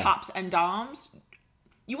tops and doms.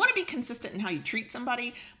 You want to be consistent in how you treat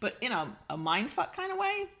somebody, but in a mindfuck kind of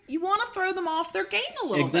way, you want to throw them off their game a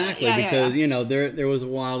little bit. Exactly, because, there was a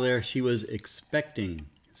while there, she was expecting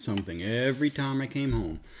something every time I came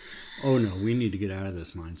home. Oh, no, we need to get out of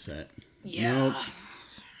this mindset. Yeah. Nope.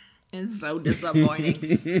 It's so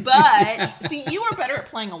disappointing. But, see, you are better at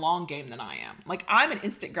playing a long game than I am. Like, I'm an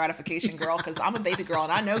instant gratification girl because I'm a baby girl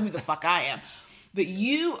and I know who the fuck I am. But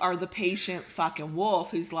you are the patient fucking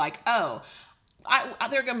wolf who's like, oh,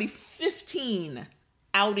 there are going to be 15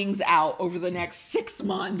 outings out over the next 6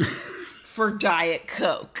 months for Diet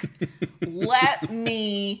Coke. Let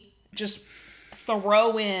me just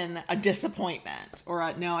throw in a disappointment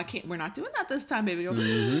or no, I can't. We're not doing that this time, baby.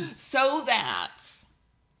 So that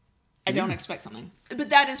I don't expect something. But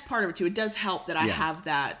that is part of it too. It does help that I have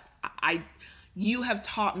that. You have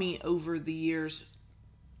taught me over the years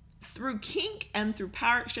through kink and through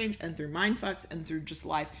power exchange and through mindfucks and through just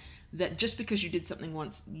life, that just because you did something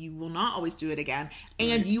once, you will not always do it again.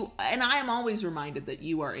 And I am always reminded that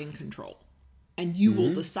you are in control and you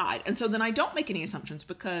will decide. And so then I don't make any assumptions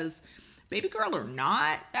because, baby girl or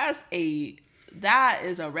not, that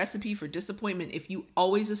is a recipe for disappointment if you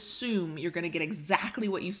always assume you're going to get exactly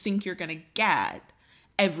what you think you're going to get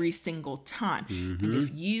every single time. And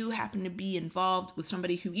if you happen to be involved with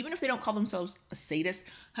somebody who, even if they don't call themselves a sadist,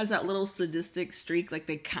 has that little sadistic streak, like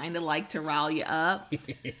they kind of like to rile you up,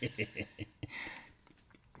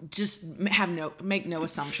 just make no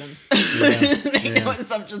assumptions. Make no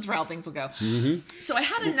assumptions for how things will go. So I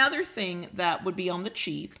had another thing that would be on the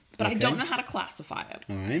cheap, but I don't know how to classify it.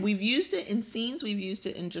 All right. We've used it in scenes. We've used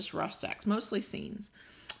it in just rough sex, mostly scenes.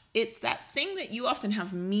 It's that thing that you often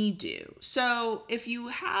have me do. So if you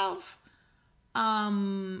have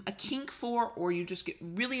a kink for, or you just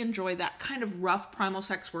really enjoy that kind of rough primal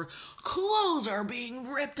sex where clothes are being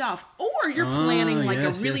ripped off, or you're planning a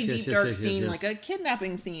really deep dark scene, like a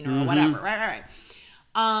kidnapping scene or whatever. Right.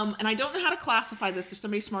 And I don't know how to classify this. If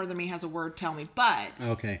somebody smarter than me has a word, tell me. But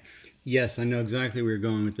okay, yes, I know exactly where you're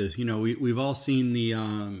going with this. We've all seen the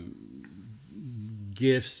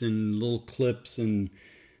gifs and little clips and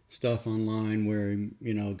stuff online where,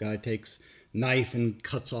 you know, a guy takes knife and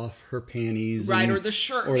cuts off her panties, right? and, Or the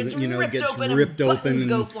shirt gets ripped open and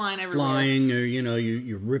go flying everywhere. or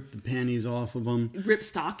you rip the panties off of them, rip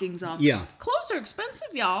stockings off. Yeah, clothes are expensive,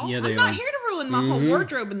 y'all. Yeah, I'm not here to ruin my whole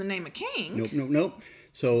wardrobe in the name of kink. Nope.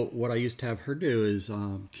 So what I used to have her do is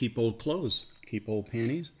keep old clothes. Keep old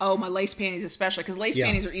panties. Oh, my lace panties especially, because lace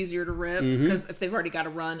panties are easier to rip because if they've already got a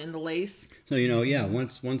run in the lace. So, you know,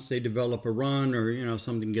 once they develop a run or, you know,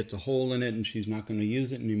 something gets a hole in it and she's not going to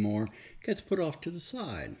use it anymore, it gets put off to the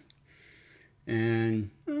side.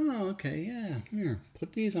 And, here,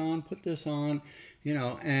 put these on, put this on, you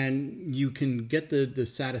know, and you can get the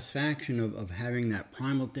satisfaction of having that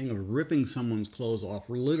primal thing of ripping someone's clothes off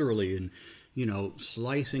literally and, you know,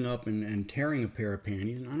 slicing up and tearing a pair of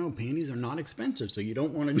panties. And I know panties are not expensive, so you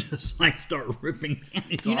don't want to just like start ripping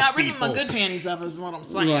panties You're off not ripping people. my good panties off is what I'm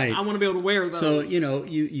saying. Right. I want to be able to wear those. So, you know,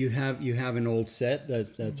 you have an old set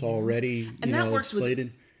that's already, and that works slated.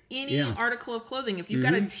 With any article of clothing. If you've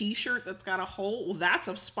got a t-shirt that's got a hole, well, that's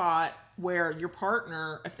a spot where your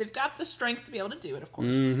partner, if they've got the strength to be able to do it, of course,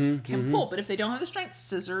 can pull. But if they don't have the strength,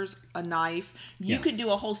 scissors, a knife. You could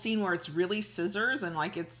do a whole scene where it's really scissors and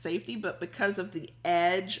like it's safety, but because of the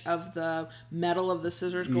edge of the metal of the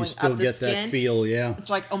scissors going up the skin, that feel, it's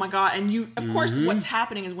like, oh my God. And you, of course, what's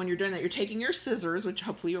happening is when you're doing that, you're taking your scissors, which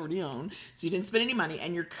hopefully you already own, so you didn't spend any money,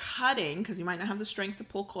 and you're cutting, because you might not have the strength to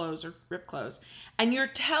pull clothes or rip clothes, and you're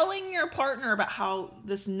telling your partner about how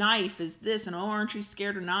this knife is this, and oh, aren't you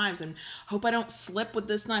scared of knives, and hope I don't slip with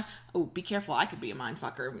this knife. Oh, be careful, I could be a mind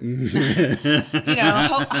fucker. You know,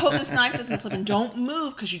 I hope this knife doesn't slip, and don't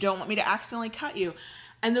move because you don't want me to accidentally cut you.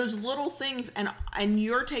 And those little things, and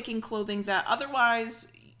you're taking clothing that otherwise,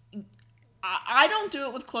 I don't do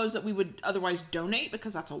it with clothes that we would otherwise donate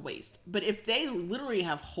because that's a waste. But if they literally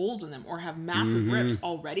have holes in them or have massive rips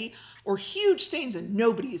already or huge stains and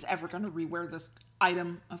nobody is ever going to rewear this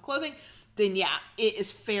item of clothing, then yeah, it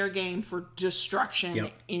is fair game for destruction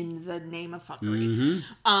in the name of fuckery.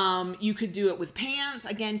 You could do it with pants,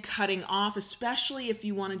 again, cutting off, especially if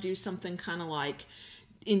you want to do something kind of like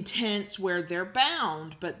intense where they're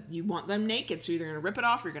bound, but you want them naked. So you're either going to rip it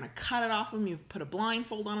off or you're going to cut it off them. You put a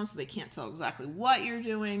blindfold on them so they can't tell exactly what you're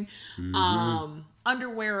doing.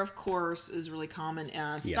 Underwear, of course, is really common.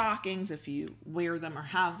 Stockings, if you wear them or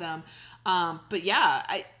have them. But yeah,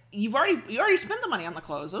 you already spent the money on the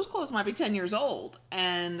clothes. Those clothes might be 10 years old,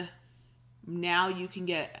 and now you can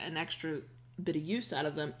get an extra bit of use out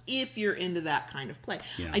of them if you're into that kind of play.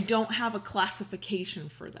 I don't have a classification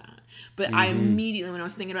for that, but I immediately, when I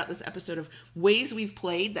was thinking about this episode of ways we've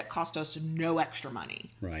played that cost us no extra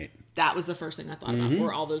money, right, that was the first thing I thought about,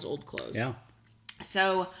 were all those old clothes.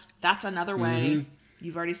 So that's another way.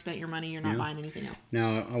 You've already spent your money, you're not buying anything else.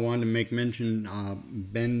 Now I wanted to make mention,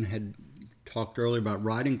 Ben had talked earlier about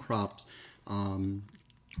riding crops,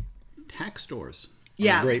 tack stores.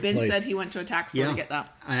 Yeah, Ben said he went to a tack store to get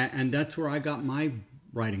that. And that's where I got my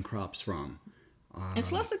riding crops from.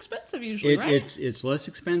 It's less expensive usually, right? It's less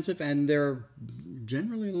expensive, and they're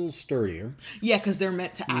generally a little sturdier. Yeah, because they're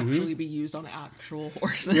meant to actually be used on actual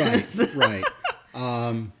horses. Right.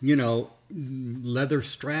 You know, leather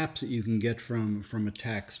straps that you can get from a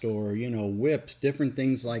tack store, you know, whips, different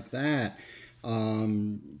things like that.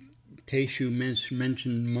 Tayshu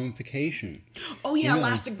mentioned mummification. Oh yeah,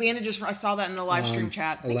 elastic bandages. I saw that in the live stream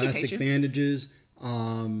chat. Thank elastic you, bandages,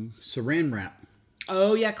 saran wrap.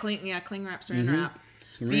 Oh yeah, cling wrap, saran wrap.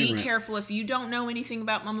 Be careful if you don't know anything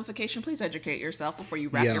about mummification. Please educate yourself before you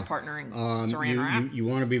wrap your partner in saran wrap. You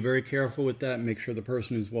want to be very careful with that. Make sure the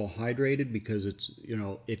person is well hydrated because it's, you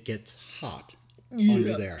know, it gets hot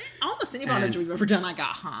under there. Almost any bondage we've ever done, I got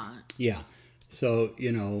hot. Yeah, so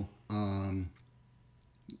you know.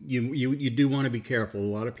 You do want to be careful. A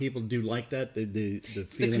lot of people do like that. The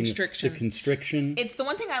feeling, the constriction. The constriction. It's the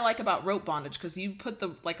one thing I like about rope bondage, because you put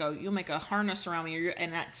you'll make a harness around me,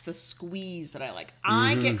 and that's the squeeze that I like.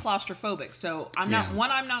 I get claustrophobic, so I'm not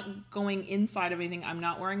going inside of anything. I'm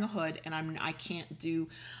not wearing a hood, and I couldn't do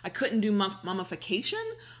mummification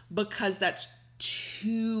because that's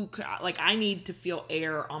too, like, I need to feel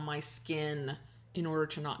air on my skin in order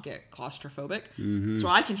to not get claustrophobic. So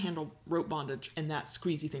I can handle rope bondage and that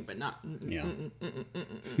squeezy thing, but not...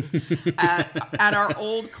 At our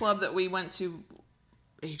old club that we went to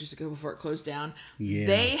ages ago before it closed down,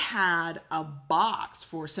 they had a box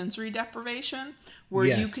for sensory deprivation where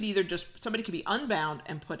you could either somebody could be unbound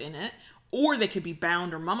and put in it, or they could be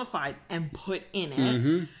bound or mummified and put in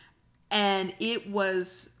it. And it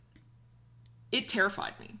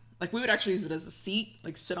terrified me. Like, we would actually use it as a seat,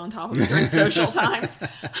 like sit on top of it during social times.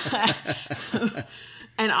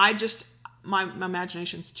 And my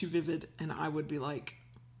imagination's too vivid, and I would be like,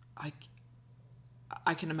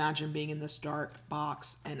 I can imagine being in this dark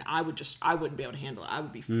box, and I wouldn't be able to handle it. I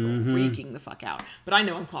would be freaking the fuck out. But I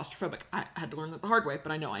know I'm claustrophobic. I had to learn that the hard way,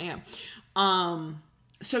 but I know I am.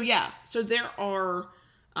 So there are,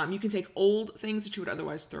 you can take old things that you would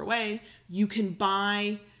otherwise throw away. You can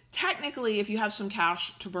buy, technically, if you have some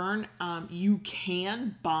cash to burn, you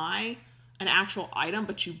can buy an actual item,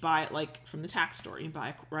 but you buy it like from the tack store. You buy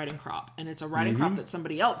a riding crop, and it's a riding crop that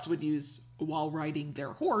somebody else would use while riding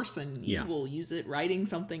their horse, and you will use it riding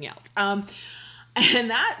something else. And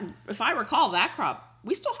that, if I recall, that crop,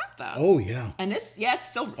 we still have that. Oh yeah, and it's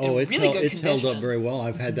still in really good condition. It's held up very well.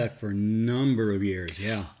 I've had that for a number of years.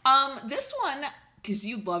 Yeah. This one, because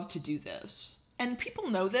you love to do this, and people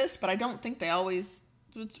know this, but I don't think they always.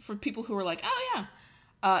 It's for people who are like, oh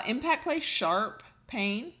yeah, impact play, sharp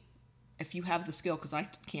pain. If you have the skill, because I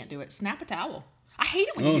can't do it, snap a towel. I hate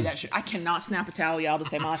it when you do that shit. I cannot snap a towel, y'all, to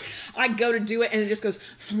save my life. I go to do it, and it just goes,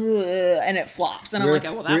 and it flops. And I'm like,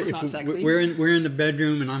 oh, well, that was not sexy. We're in the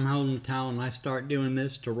bedroom, and I'm holding the towel, and I start doing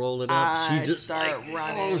this to roll it up. She just start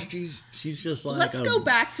running. Oh, she's just like... Let's go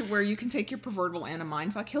back to where you can take your pervertible and a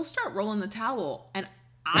mindfuck. He'll start rolling the towel, and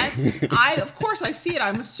I of course, I see it.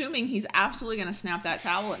 I'm assuming he's absolutely going to snap that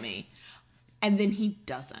towel at me. And then he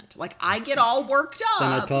doesn't. Like, I get all worked up.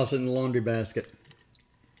 Then I toss it in the laundry basket.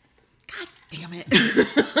 God damn it.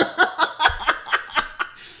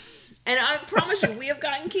 And I promise you, we have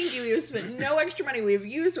gotten kinky. We have spent no extra money. We have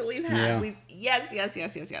used what we've had. Yeah.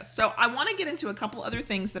 Yes. So I want to get into a couple other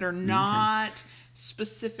things that are not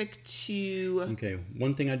specific to... Okay.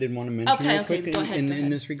 One thing I did want to mention real quick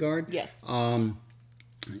in this regard. Yes.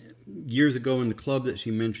 Years ago in the club that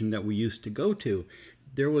she mentioned that we used to go to,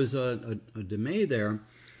 there was a dame there,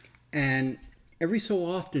 and every so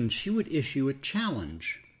often she would issue a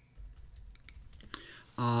challenge.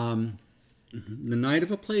 The night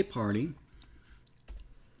of a play party,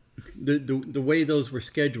 the way those were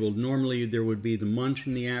scheduled, normally there would be the munch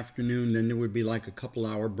in the afternoon, then there would be like a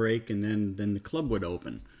couple-hour break, and then the club would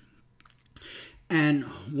open. And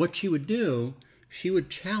what she would do, she would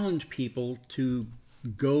challenge people to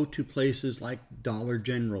go to places like Dollar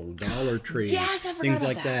General, Dollar Tree, things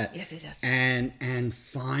like that. Yes. And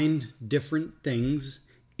find different things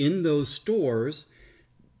in those stores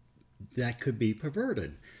that could be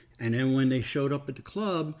perverted. And then when they showed up at the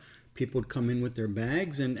club, people would come in with their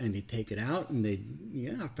bags and they'd take it out and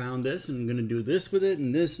I found this and I'm going to do this with it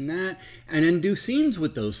and this and that. And then do scenes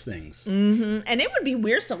with those things. Mm-hmm. And it would be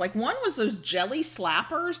weird stuff. Like one was those jelly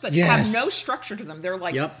slappers that have no structure to them. They're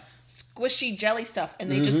like... squishy jelly stuff, and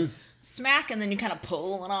they just smack, and then you kind of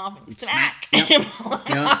pull it off and smack.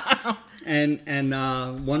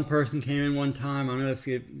 And one person came in one time. I don't know if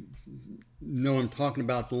you know I'm talking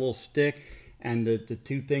about, the little stick and the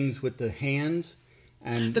two things with the hands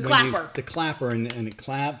and the clapper. The clapper, and it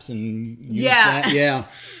claps and that.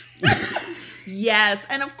 Yes,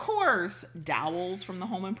 and of course, dowels from the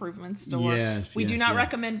home improvement store. We do not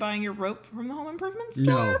recommend buying your rope from the home improvement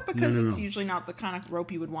store because it's usually not the kind of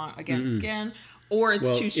rope you would want against skin, or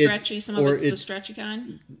it's too stretchy. Some of it's the stretchy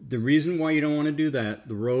kind. The reason why you don't want to do that,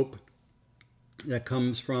 the rope that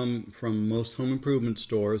comes from most home improvement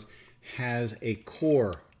stores has a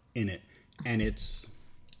core in it, and it's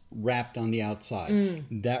wrapped on the outside.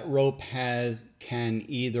 That rope can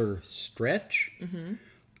either stretch.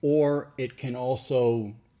 Or it can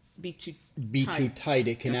also be too tight.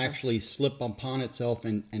 It can actually slip upon itself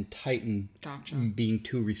and tighten, being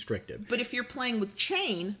too restrictive. But if you're playing with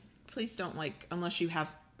chain, please don't, unless you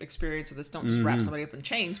have experience with this, don't just wrap somebody up in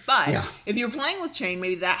chains. But if you're playing with chain,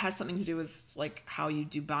 maybe that has something to do with how you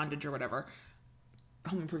do bondage or whatever.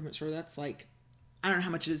 Home improvement store, that's I don't know how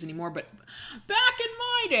much it is anymore, but back in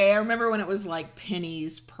my day, I remember when it was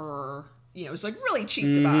pennies per... it was really cheap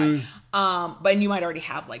to buy. But you might already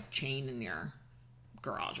have chain in your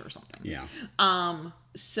garage or something.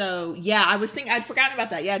 So I was thinking, I'd forgotten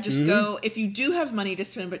about that. Just go, if you do have money to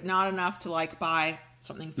spend, but not enough to buy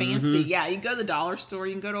something fancy. You go to the dollar store,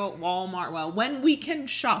 you can go to Walmart. Well, when we can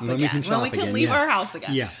shop again, when we can leave our house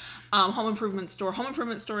again. Home improvement store. Home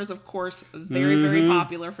improvement store is, of course, very, very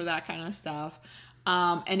popular for that kind of stuff.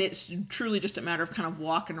 And it's truly just a matter of kind of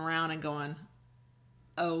walking around and going,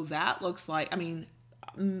 oh, that looks like... I mean,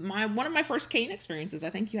 one of my first cane experiences, I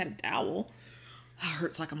think you had a dowel. That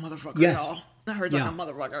hurts like a motherfucker, y'all. That hurts like a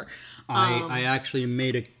motherfucker. I actually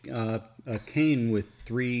made a cane with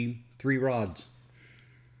three rods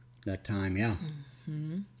that time,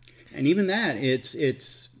 And even that,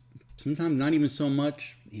 it's sometimes not even so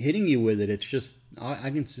much hitting you with it. It's just,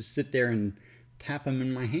 I can just sit there and tap them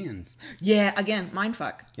in my hands. Yeah, again,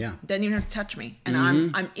 mindfuck. Yeah. Doesn't even have to touch me. And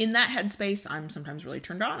I'm in that headspace. I'm sometimes really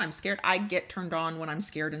turned on. I'm scared. I get turned on when I'm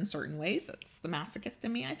scared in certain ways. That's the masochist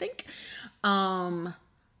in me, I think. And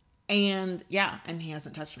yeah, and he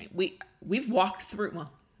hasn't touched me. We've walked through,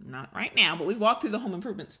 well, not right now, but we've walked through the home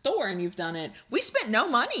improvement store and you've done it. We spent no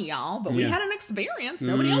money, y'all, but we had an experience.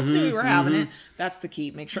 Nobody else knew we were having it. That's the key.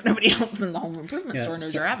 Make sure nobody else in the home improvement store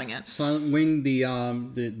knows you're having it. Silent Wing,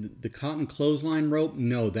 the cotton clothesline rope,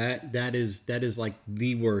 no, that is like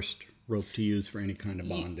the worst rope to use for any kind of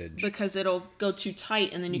bondage. Because it'll go too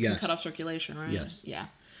tight and then you can cut off circulation, right? Yes. Yeah.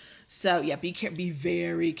 So yeah, be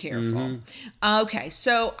very careful. Okay,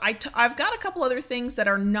 so I've got a couple other things that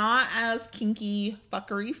are not as kinky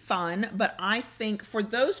fuckery fun, but I think for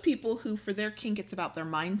those people who for their kink it's about their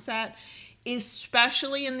mindset,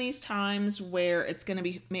 especially in these times where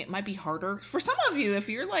it might be harder for some of you if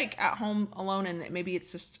you're like at home alone and maybe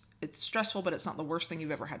it's stressful, but it's not the worst thing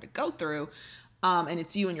you've ever had to go through. And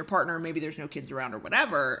it's you and your partner, maybe there's no kids around or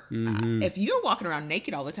whatever. If you're walking around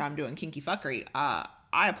naked all the time doing kinky fuckery,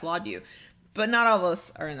 I applaud you. But not all of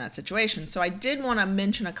us are in that situation. So I did want to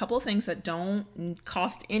mention a couple of things that don't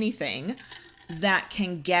cost anything that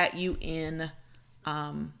can get you in,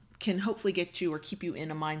 can hopefully get you or keep you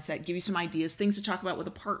in a mindset, give you some ideas, things to talk about with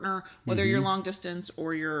a partner, whether you're long distance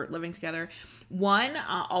or you're living together. One,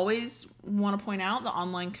 always want to point out the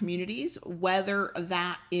online communities, whether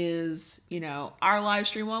that is, our live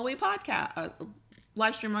stream while we podcast,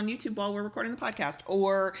 live stream on YouTube while we're recording the podcast,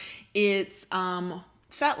 or it's,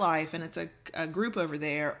 FetLife and it's a group over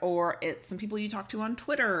there, or it's some people you talk to on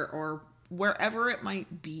Twitter or wherever it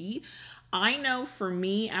might be. I know for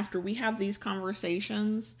me, after we have these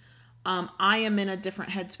conversations, I am in a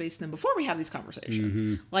different headspace than before we have these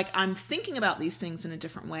conversations. Like I'm thinking about these things in a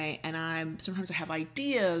different way, and sometimes I have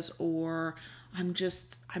ideas, or I'm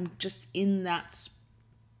just in that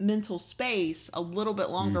mental space a little bit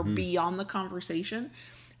longer beyond the conversation.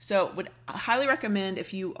 So would highly recommend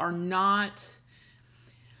if you are not,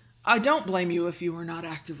 I don't blame you if you are not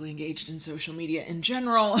actively engaged in social media in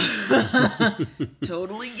general.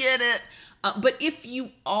 Totally get it. But if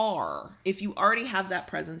you already have that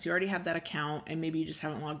presence, you already have that account, and maybe you just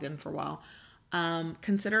haven't logged in for a while,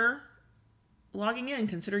 consider logging in,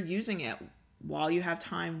 consider using it while you have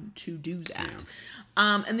time to do that.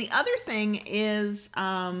 And the other thing is,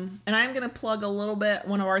 and I'm going to plug a little bit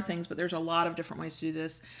one of our things, but there's a lot of different ways to do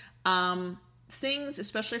this. Things,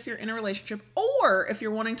 especially if you're in a relationship or if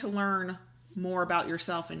you're wanting to learn more about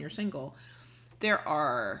yourself and you're single, there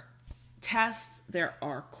are tests, there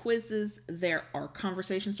are quizzes, there are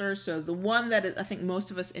conversation starters. So the one that I think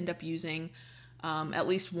most of us end up using at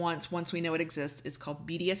least once we know it exists is called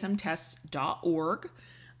bdsmtests.org.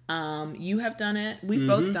 You have done it. We've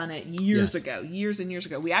both done it years and years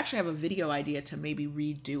ago. We actually have a video idea to maybe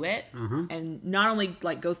redo it and not only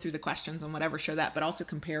like go through the questions and whatever, show that, but also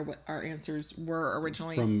compare what our answers were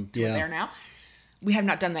originally to what they are now. We have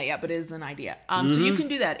not done that yet, but it is an idea. So you can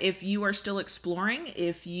do that if you are still exploring.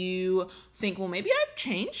 If you think, well, maybe I've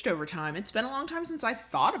changed over time. It's been a long time since I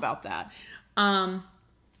thought about that.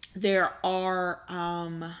 There are...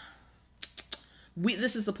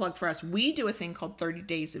 this is the plug for us. We do a thing called 30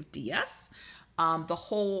 Days of DS. The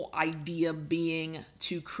whole idea being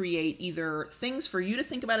to create either things for you to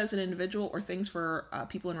think about as an individual or things for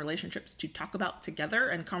people in relationships to talk about together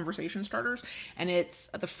and conversation starters. And it's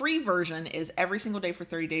the free version is every single day for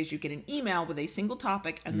 30 days, you get an email with a single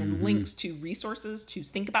topic and then links to resources to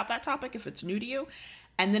think about that topic if it's new to you.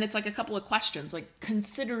 And then it's like a couple of questions, like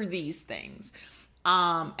consider these things.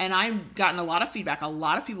 And I've gotten a lot of feedback. A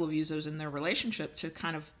lot of people have used those in their relationship to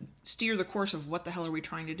kind of steer the course of what the hell are we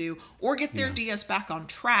trying to do or get their DS back on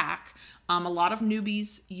track. A lot of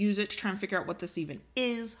newbies use it to try and figure out what this even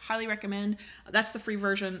is. Highly recommend. That's the free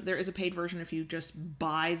version. There is a paid version if you just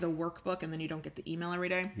buy the workbook and then you don't get the email every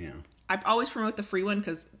day. Yeah. I always promote the free one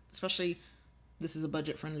because especially this is a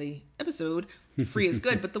budget friendly episode. Free is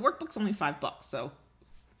good, but the workbook's only $5. So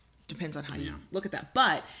depends on how you look at that.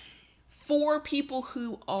 But for people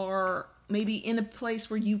who are maybe in a place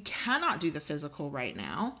where you cannot do the physical right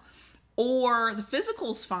now, or the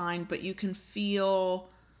physical's fine, but you can feel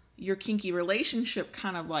your kinky relationship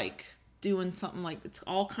kind of like doing something like it's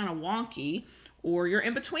all kind of wonky, or you're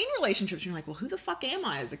in between relationships, you're like, well, who the fuck am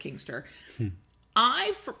I as a kinkster?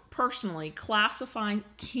 I personally classify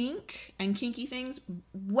kink and kinky things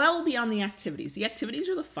well beyond the activities. The activities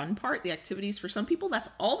are the fun part. The activities, for some people, that's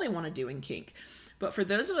all they want to do in kink. But for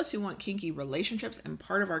those of us who want kinky relationships, and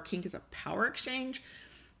part of our kink is a power exchange,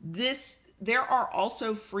 there are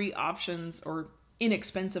also free options or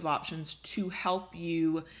inexpensive options to help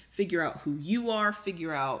you figure out who you are,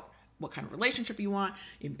 figure out what kind of relationship you want,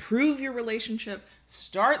 improve your relationship,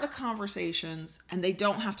 start the conversations, and they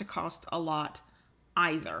don't have to cost a lot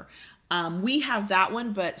either. We have that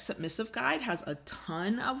one, but Submissive Guide has a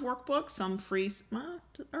ton of workbooks, some free.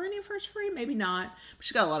 Are any of hers free? Maybe not. But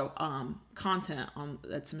she's got a lot of content on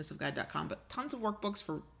at submissiveguide.com, but tons of workbooks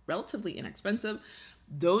for relatively inexpensive.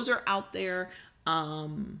 Those are out there.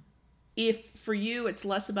 If for you it's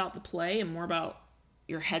less about the play and more about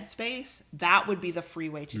your headspace, that would be the free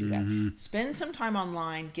way to do that. Spend some time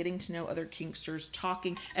online, getting to know other kinksters,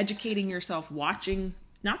 talking, educating yourself, watching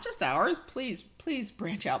not just ours, please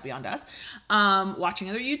branch out beyond us, watching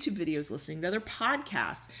other YouTube videos, listening to other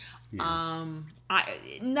podcasts.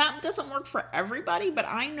 That doesn't work for everybody, but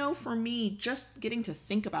I know for me, just getting to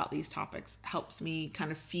think about these topics helps me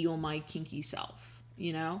kind of feel my kinky self,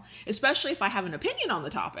 you know, especially if I have an opinion on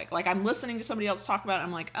the topic. Like I'm listening to somebody else talk about it.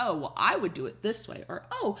 I'm like, oh, well, I would do it this way. Or,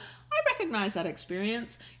 oh, I recognize that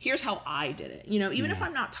experience. Here's how I did it. You know, even if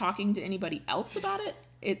I'm not talking to anybody else about it,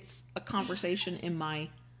 it's a conversation in my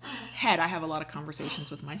head. I have a lot of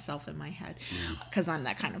conversations with myself in my head because I'm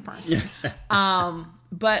that kind of person.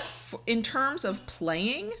 But in terms of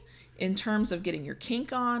playing, in terms of getting your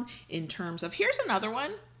kink on, in terms of, here's another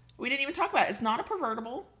one we didn't even talk about. It's not a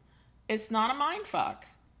pervertible. It's not a mind fuck.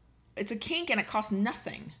 It's a kink and it costs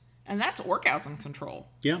nothing. And that's orgasm control.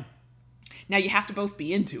 Yeah. Now you have to both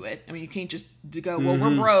be into it. I mean, you can't just go, well,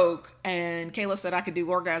 we're broke and Kayla said I could do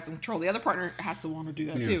orgasm control. The other partner has to want to do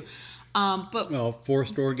that too. But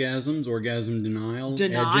forced orgasms, orgasm denial,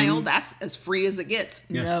 edging. That's as free as it gets.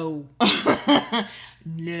 Yeah. No.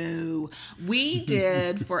 No. We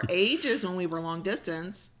did for ages when we were long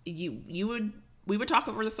distance. We would talk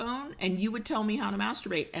over the phone and you would tell me how to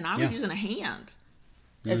masturbate and I was using a hand.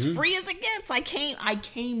 As free as it gets. I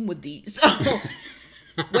came with these.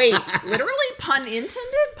 Wait, literally pun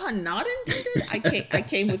intended, pun not intended. I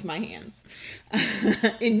came with my hands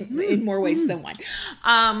in more ways than one.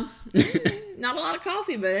 Not a lot of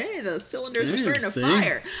coffee, but hey, the cylinders are starting to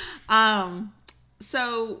fire.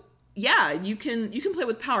 So yeah, you can play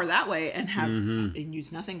with power that way and have and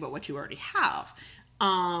use nothing but what you already have.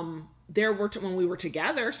 There were when we were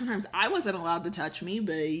together, sometimes I wasn't allowed to touch me,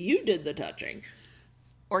 but you did the touching.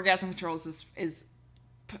 Orgasm controls is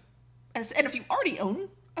and if you already own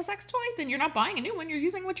a sex toy, then you're not buying a new one. You're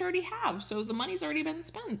using what you already have. So the money's already been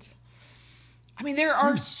spent. I mean, there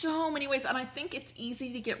are so many ways, and I think it's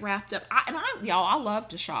easy to get wrapped up. I love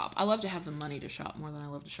to shop. I love to have the money to shop more than I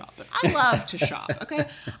love to shop. But I love to shop, okay?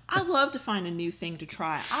 I love to find a new thing to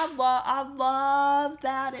try. I love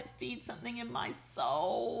that it feeds something in my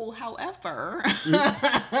soul. However,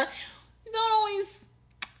 don't always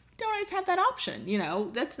have that option, you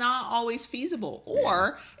know, that's not always feasible,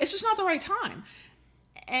 or it's just not the right time.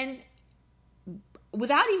 And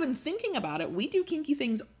without even thinking about it, we do kinky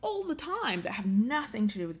things all the time that have nothing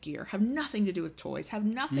to do with gear, have nothing to do with toys, have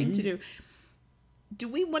nothing to do. Do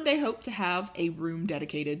we one day hope to have a room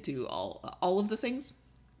dedicated to all of the things?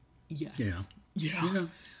 Yes. Yeah.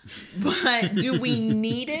 But do we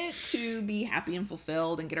need it to be happy and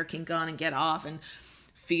fulfilled and get our kink on and get off and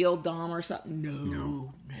feel dom or something?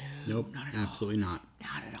 No. Nope. Not at absolutely all.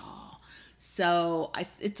 Not at all. So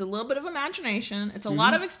it's a little bit of imagination. It's a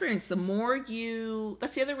lot of experience. The more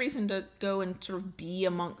that's the other reason to go and sort of be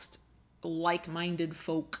amongst like-minded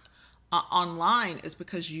folk online, is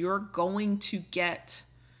because you're going to get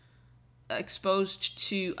exposed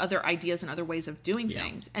to other ideas and other ways of doing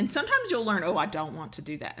things. And sometimes you'll learn, oh, I don't want to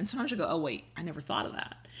do that. And sometimes you'll go, oh, wait, I never thought of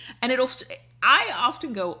that. And I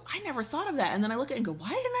often go, I never thought of that. And then I look at it and go, why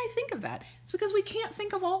didn't I think of that? It's because we can't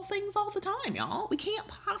think of all things all the time, y'all. We can't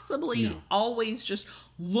possibly always just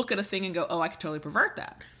look at a thing and go, oh, I could totally pervert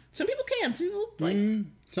that. Some people can. Some people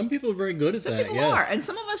some people are very good at that. Some people are. And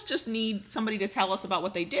some of us just need somebody to tell us about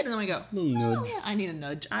what they did. And then we go, little nudge. Yeah, I need a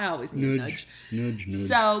nudge. I always need a nudge. Nudge.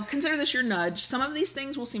 So consider this your nudge. Some of these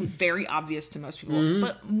things will seem very obvious to most people.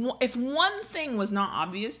 But if one thing was not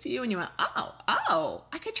obvious to you and you went, oh,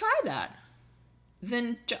 I could try that,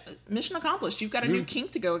 then mission accomplished. You've got a new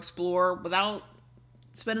kink to go explore without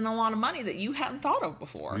spending a lot of money that you hadn't thought of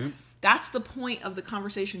before. That's the point of the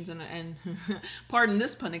conversations and pardon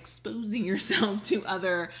this pun, exposing yourself to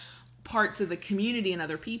other parts of the community and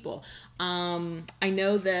other people. I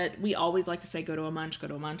know that we always like to say, go to a munch,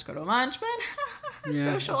 but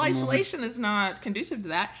social isolation is not conducive to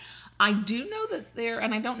that. I do know that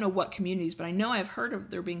and I don't know what communities, but I know I've heard of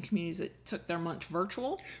there being communities that took their munch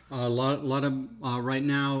virtual. A lot of right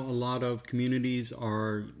now, a lot of communities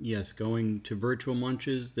are, going to virtual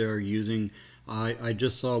munches. They're using, I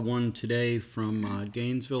just saw one today from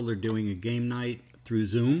Gainesville. They're doing a game night through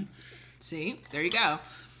Zoom. See, there you go.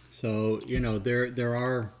 So, there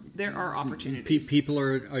are opportunities. People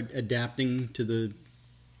are adapting to the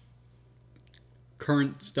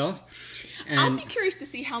current stuff. And I'd be curious to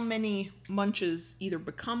see how many munches either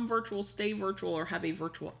become virtual, stay virtual, or have a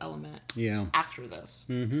virtual element after this.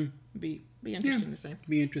 Mm-hmm. Be interesting to see.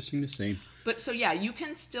 Be interesting to see. But so, you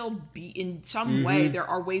can still be, in some way, there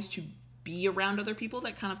are ways to be around other people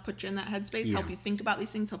that kind of put you in that headspace, help you think about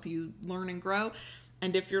these things, help you learn and grow.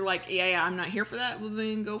 And if you're like, I'm not here for that, well,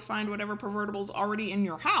 then go find whatever pervertible's already in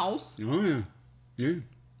your house. Oh, yeah. Yeah.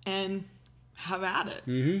 And have at it.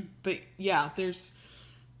 Mm-hmm. But, there's...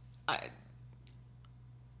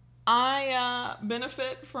 I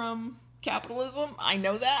benefit from capitalism. I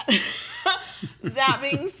know that. That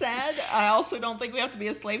being said, I also don't think we have to be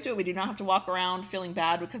a slave to it. We do not have to walk around feeling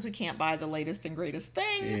bad because we can't buy the latest and greatest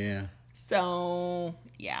thing. Yeah. So,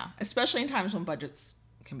 especially in times when budgets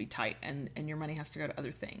can be tight and your money has to go to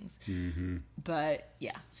other things. Mm-hmm. But,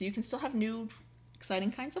 so you can still have new,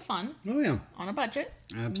 exciting kinds of fun. Oh, yeah. On a budget.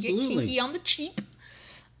 Absolutely. Get kinky on the cheap.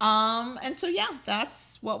 And so,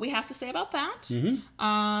 that's what we have to say about that. Mm-hmm.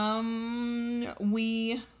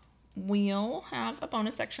 We'll have a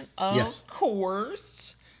bonus section, of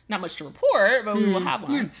course. Not much to report, but we will have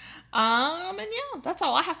one. And that's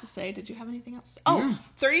all I have to say. Did you have anything else?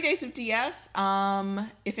 30 Days of DS.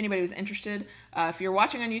 If anybody was interested, if you're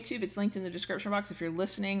watching on YouTube, it's linked in the description box. If you're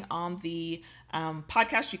listening on the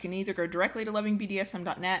podcast, you can either go directly to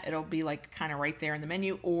lovingbdsm.net. It'll be like kind of right there in the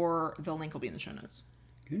menu, or the link will be in the show notes.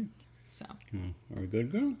 Okay. So. Are we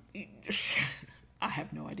good, girl? I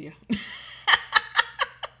have no idea.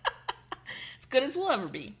 As good as we'll ever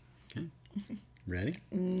be. Okay. Ready?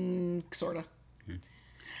 Sorta. Okay.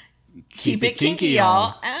 Keep it kinky,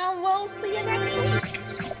 y'all. And we'll see you next week.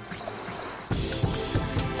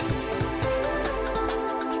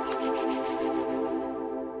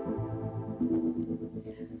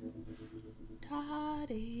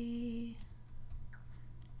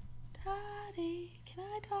 Daddy, can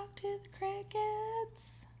I talk to the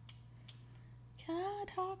crickets? Can I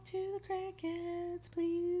talk to the crickets,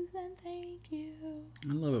 please, and thank you?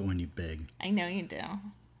 I love it when you beg. I know you do.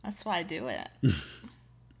 That's why I do it.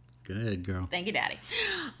 Go ahead, girl. Thank you, Daddy.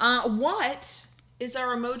 What is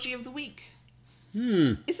our emoji of the week?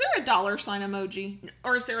 Is there a $ emoji?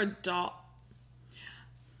 Or is there a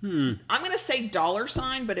I'm going to say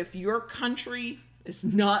 $, but if your country is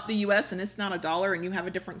not the U.S. and it's not a dollar and you have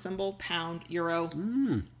a different symbol, pound, euro,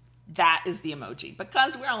 that is the emoji.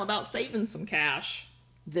 Because we're all about saving some cash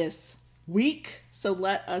this week, so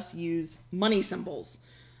let us use money symbols.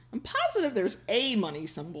 I'm positive there's a money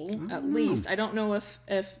symbol, at least. I don't know if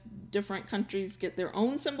different countries get their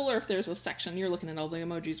own symbol or if there's a section. You're looking at all the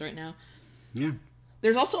emojis right now. Yeah.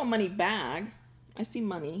 There's also a money bag. I see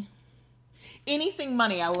money. Anything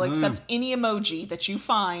money, I will accept any emoji that you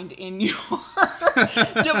find in your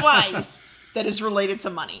device that is related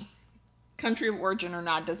to money. Country of origin or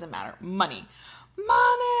not, doesn't matter. Money.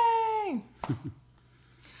 Money!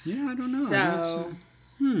 Yeah, I don't know. So,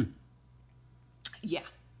 yeah.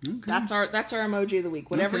 Okay. That's our emoji of the week.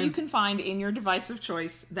 Whatever you can find in your device of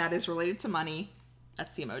choice that is related to money,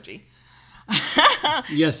 that's the emoji.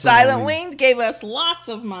 Yes. Silent Winged gave us lots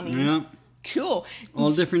of money. Yeah. Cool.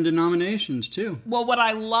 All different denominations, too. Well, what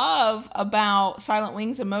I love about Silent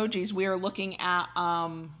Wings emojis, we are looking at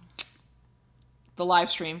the live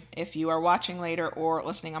stream, if you are watching later or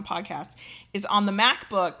listening on podcast, is on the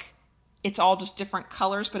MacBook, it's all just different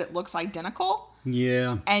colors, but it looks identical.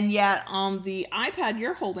 Yeah. And yet on the iPad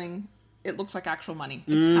you're holding, it looks like actual money.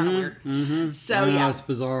 It's kind of weird. Mm-hmm. So, it's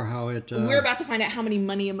bizarre how it... We're about to find out how many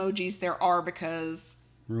money emojis there are because...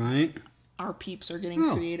 Right. Our peeps are getting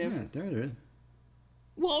creative. Yeah, there it is.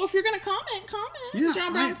 Well, if you're going to comment. Yeah,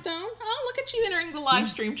 John Brownstone. Oh, look at you entering the live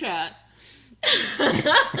stream chat.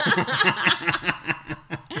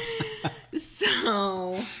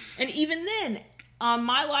 So, and even then, on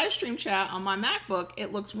my live stream chat on my MacBook,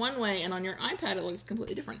 it looks one way, and on your iPad, it looks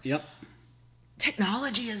completely different. Yep.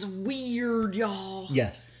 Technology is weird, y'all.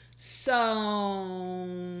 Yes.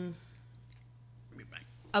 So...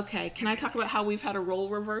 Okay, can I talk about how we've had a role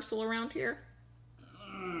reversal around here?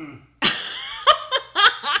 I'm not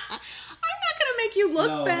going to make you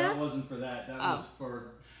look bad. No, that wasn't for that. That was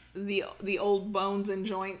for... The old bones and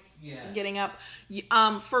joints getting up.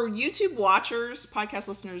 For YouTube watchers, podcast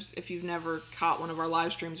listeners, if you've never caught one of our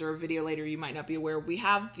live streams or a video later, you might not be aware. We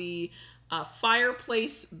have the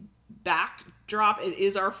fireplace backdrop. It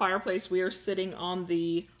is our fireplace. We are sitting on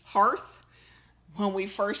the hearth. When we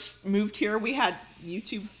first moved here, we had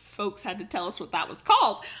YouTube folks had to tell us what that was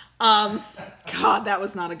called. God, that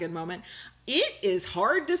was not a good moment. It is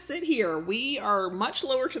hard to sit here. We are much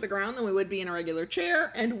lower to the ground than we would be in a regular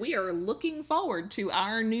chair, and we are looking forward to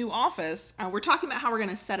our new office. We're talking about how we're going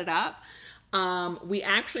to set it up. We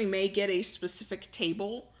actually may get a specific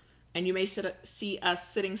table, and you may see us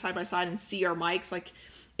sitting side by side and see our mics. Like,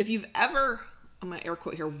 if you've ever, I'm going to air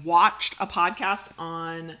quote here, watched a podcast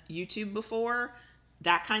on YouTube before,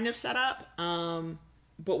 that kind of setup.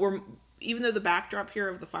 But even though the backdrop here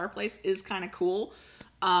of the fireplace is kind of cool,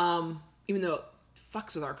 even though it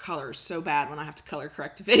fucks with our colors so bad when I have to color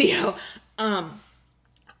correct video,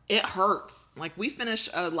 it hurts. Like, we finish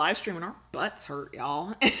a live stream and our butts hurt,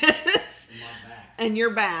 y'all. And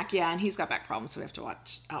your back, yeah, and he's got back problems, so we have to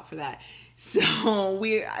watch out for that. So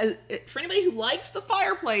for anybody who likes the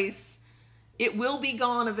fireplace, it will be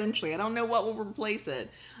gone eventually. I don't know what will replace it.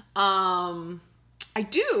 I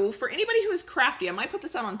do, for anybody who is crafty, I might put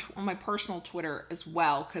this out on my personal Twitter as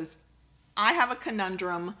well, because I have a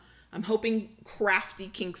conundrum. I'm hoping crafty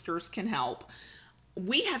Kinksters can help.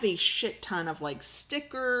 We have a shit ton of like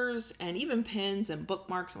stickers and even pins and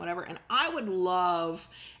bookmarks and whatever, and I would love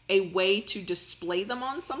a way to display them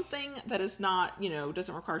on something that is not,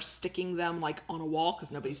 doesn't require sticking them like on a wall, because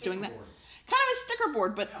nobody's doing that. Kind of a sticker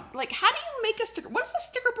board, but like, how do you make a sticker? What is a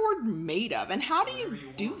sticker board made of, and how do you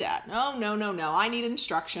do that? No. I need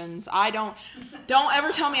instructions. Don't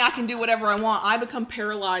ever tell me I can do whatever I want. I become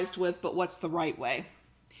paralyzed with, but what's the right way?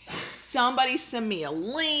 Somebody send me a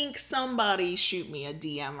link. Somebody shoot me a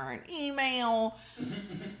DM or an email.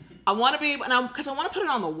 I want to be able, because I want to put it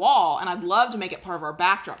on the wall, and I'd love to make it part of our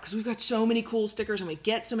backdrop, because we've got so many cool stickers, and we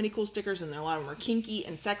get so many cool stickers, and a lot of them are kinky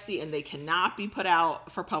and sexy, and they cannot be put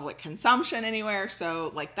out for public consumption anywhere.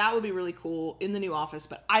 So like, that would be really cool in the new office,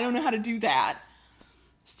 but I don't know how to do that.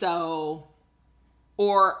 So,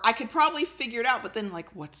 or I could probably figure it out, but then like,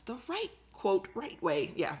 what's the right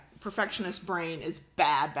way? Yeah. Perfectionist brain is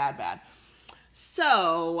bad.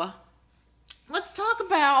 So let's talk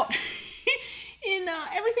about in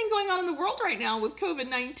everything going on in the world right now with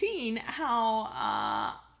COVID-19,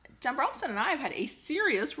 how Jon Brownstone and I have had a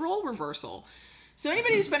serious role reversal. So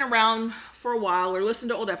anybody who's been around for a while or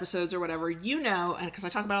listened to old episodes or whatever, and because I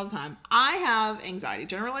talk about it all the time, I have anxiety,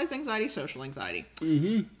 generalized anxiety, social anxiety.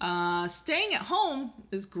 Mm-hmm. Staying at home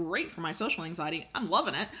is great for my social anxiety. I'm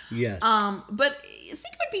loving it. Yes. But I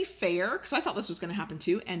think it would be fair, because I thought this was going to happen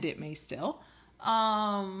too, and it may still.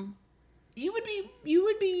 You would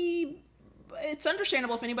be. It's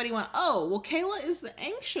understandable if anybody went, oh, well, Kayla is the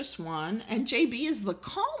anxious one and JB is the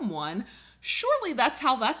calm one. Surely that's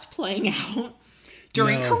how that's playing out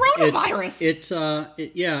during coronavirus.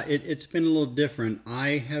 It's been a little different.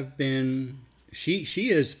 I have been, she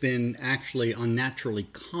has been actually unnaturally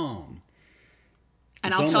calm.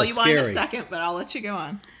 And I'll tell you why in a second, but I'll let you go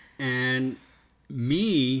on. And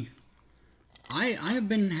me, I have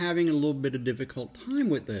been having a little bit of difficult time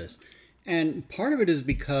with this. And part of it is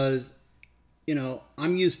because,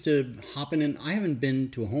 I'm used to hopping in. I haven't been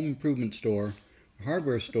to a home improvement store, a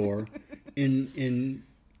hardware store, in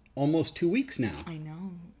almost 2 weeks now. I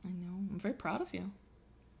know. I'm very proud of you.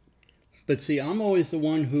 But see, I'm always the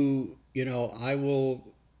one who, I will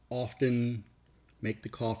often make the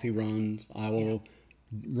coffee runs. I will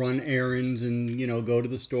run errands and, go to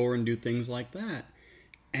the store and do things like that.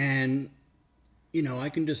 And, I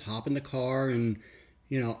can just hop in the car and,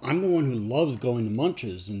 I'm the one who loves going to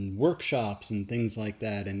munches and workshops and things like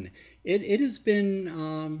that. And it has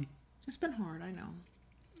been... it's been hard, I know.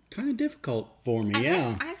 Kind of difficult for me,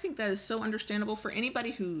 yeah. I think that is so understandable for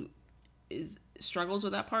anybody who struggles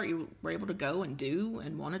with that part. You were able to go and do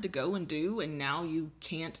and wanted to go and do, and now you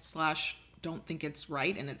can't / don't think it's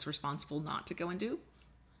right and it's responsible not to go and do.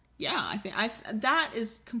 Yeah, I think that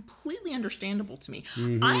is completely understandable to me.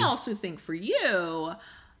 Mm-hmm. I also think for you,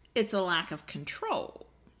 it's a lack of control.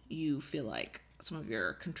 You feel like some of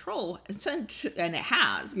your control, and it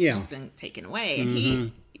has been taken away. And mm-hmm.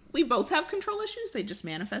 We both have control issues. They just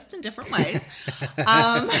manifest in different ways.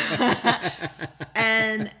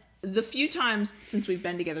 And the few times since we've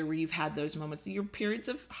been together where you've had those moments, your periods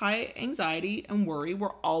of high anxiety and worry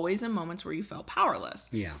were always in moments where you felt powerless.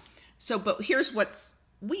 Yeah. So, but here's what's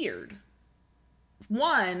weird.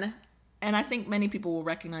 One, and I think many people will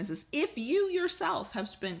recognize this, if you yourself have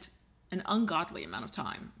spent an ungodly amount of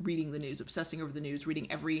time reading the news, obsessing over the news, reading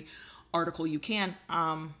every article you can,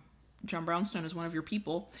 Jon Brownstone is one of your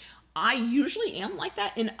people. I usually am like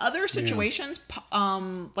that. In other situations,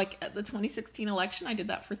 like at the 2016 election, I did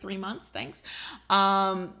that for 3 months. Thanks.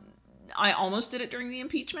 I almost did it during the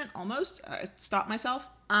impeachment. Almost. I stopped myself.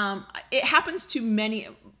 It happens to many.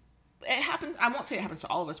 It happens. I won't say it happens to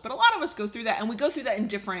all of us, but a lot of us go through that, and we go through that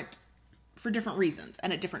for different reasons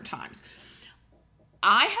and at different times.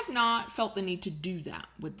 I have not felt the need to do that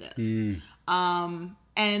with this.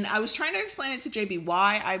 And I was trying to explain it to JB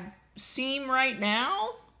why I seem right now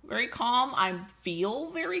very calm. I feel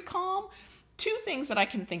very calm. Two things that I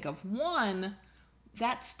can think of. One,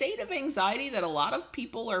 that state of anxiety that a lot of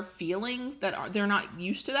people are feeling, they're not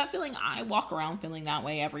used to that feeling. I walk around feeling that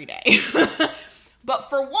way every day.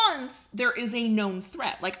 But for once, there is a known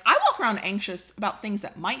threat. Like, I walk around anxious about things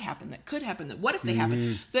that might happen, that could happen, that what if they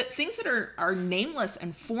happen, that things that are nameless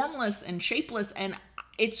and formless and shapeless, and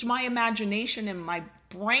it's my imagination and my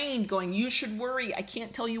brain going, you should worry. I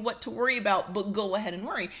can't tell you what to worry about, but go ahead and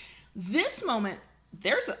worry. This moment,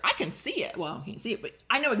 I can see it. Well, I can't see it, but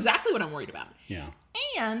I know exactly what I'm worried about. Yeah.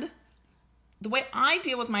 And the way I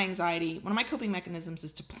deal with my anxiety, one of my coping mechanisms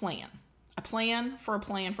is to plan. I plan for a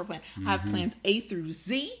plan for a plan. I have plans A through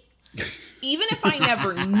Z. Even if I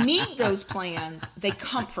never need those plans, they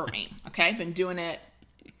comfort me. Okay? I've been doing it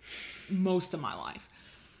most of my life.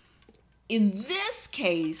 In this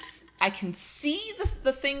case, I can see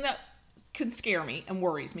the thing that can scare me and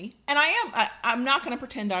worries me. And I'm not going to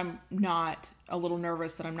pretend I'm not a little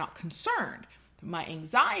nervous, that I'm not concerned. My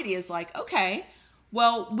anxiety is like, okay,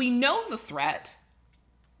 well, we know the threat.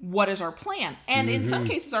 What is our plan? And in some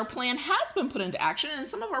cases, our plan has been put into action, and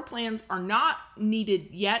some of our plans are not needed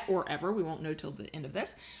yet or ever. We won't know till the end of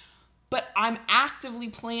this. But I'm actively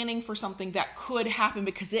planning for something that could happen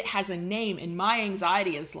because it has a name, and my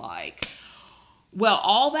anxiety is like, well,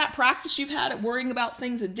 all that practice you've had at worrying about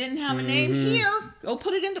things that didn't have a name, here, go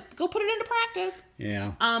put it into practice.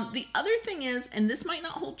 Yeah. The other thing is, and this might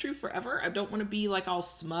not hold true forever. I don't want to be like all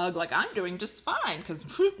smug, like I'm doing just fine, because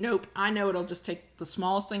nope, I know it'll just take the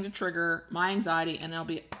smallest thing to trigger my anxiety, and it'll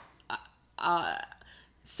be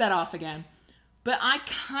set off again. But I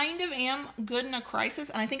kind of am good in a crisis,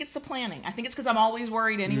 and I think it's the planning. I think it's because I'm always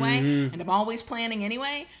worried anyway, and I'm always planning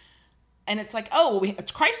anyway. And it's like, oh, well,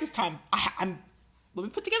 it's crisis time. Let me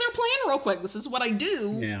put together a plan real quick. This is what I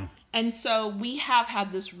do. Yeah. And so we have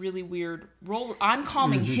had this really weird role. I'm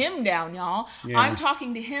calming him down, y'all. Yeah. I'm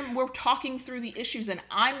talking to him. We're talking through the issues, and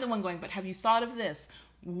I'm the one going, but have you thought of this?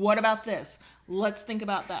 What about this? Let's think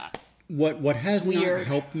about that. What has not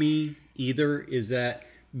helped me either is that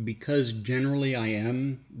because generally I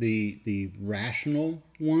am the rational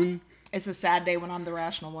one. It's a sad day when I'm the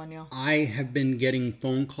rational one, y'all. I have been getting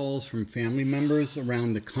phone calls from family members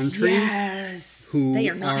around the country. Yes. Who they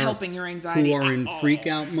are not helping your anxiety. Who are in freak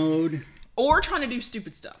out mode. Or trying to do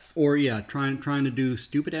stupid stuff. Or trying to do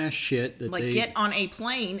stupid ass shit that like get on a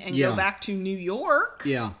plane and go back to New York.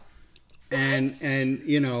 Yeah. And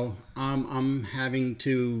I'm having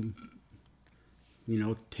to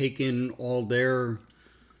take in all their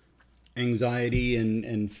anxiety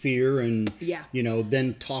and fear and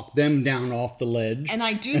then talk them down off the ledge. And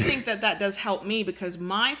I do think that does help me, because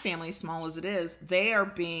my family, small as it is, they are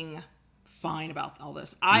being fine about all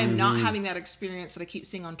this. I am not having that experience that I keep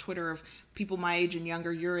seeing on Twitter of people my age and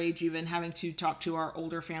younger, your age even, having to talk to our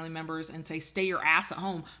older family members and say, stay your ass at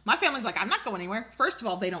home. My family's like, I'm not going anywhere. First of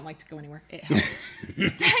all, they don't like to go anywhere. It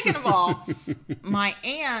helps. Second of all, my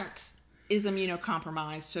aunt is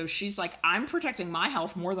immunocompromised, so she's like, I'm protecting my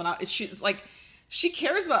health more than she's like, she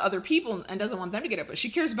cares about other people and doesn't want them to get it, but she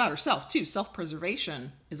cares about herself too.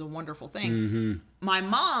 Self-preservation is a wonderful thing. My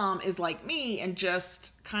mom is like me and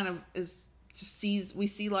just kind of we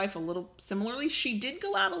see life a little similarly. She did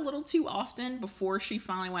go out a little too often before she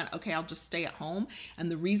finally went, okay, I'll just stay at home.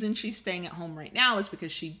 And the reason she's staying at home right now is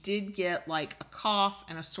because she did get like a cough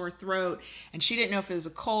and a sore throat, and she didn't know if it was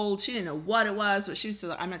a cold. She didn't know what it was, but she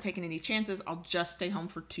said, I'm not taking any chances. I'll just stay home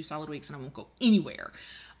for 2 solid weeks and I won't go anywhere.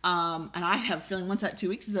 And I have a feeling once that 2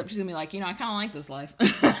 weeks is up, she's gonna be like, I kind of like this life.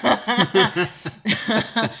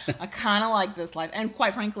 I kind of like this life. And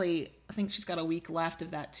quite frankly, I think she's got a week left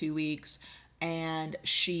of that 2 weeks. And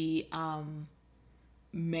she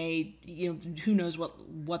may, who knows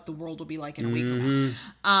what the world will be like in a week from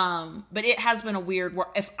now. But it has been a weird,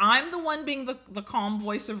 if I'm the one being the calm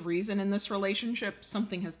voice of reason in this relationship,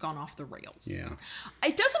 something has gone off the rails. Yeah.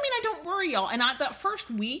 It doesn't mean I don't worry, y'all. And that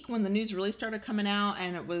first week when the news really started coming out,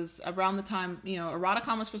 and it was around the time,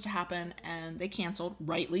 Eroticon was supposed to happen and they canceled,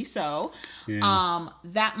 rightly so. Yeah.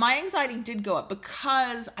 That my anxiety did go up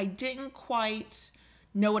because I didn't quite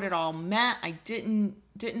know what it all meant. I didn't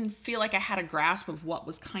feel like I had a grasp of what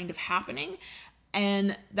was kind of happening.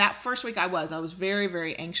 And that first week I was very,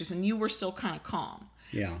 very anxious, and you were still kind of calm.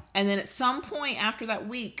 Yeah. And then at some point after that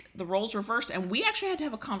week, the roles reversed, and we actually had to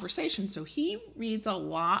have a conversation. So he reads a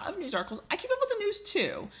lot of news articles. I keep up with the news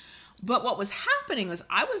too. But what was happening was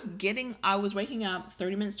I was waking up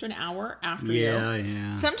 30 minutes to an hour after you.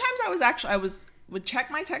 Yeah. Sometimes I was would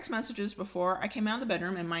check my text messages before I came out of the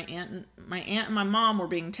bedroom, and my aunt and my mom were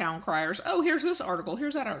being town criers. Oh, here's this article,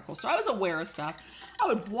 here's that article. So I was aware of stuff. I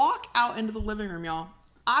would walk out into the living room, y'all.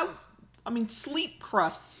 I mean, sleep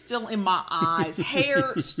crust still in my eyes,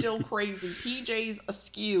 hair still crazy, PJs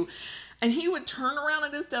askew. And he would turn around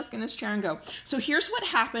at his desk in his chair and go, so here's what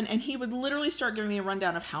happened. And he would literally start giving me a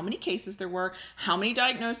rundown of how many cases there were, how many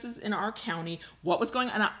diagnoses in our county, what was going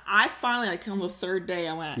on. And I finally, like on the third day,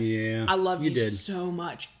 I went, yeah, I love you so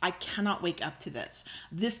much. I cannot wake up to this.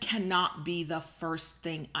 This cannot be the first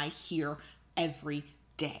thing I hear every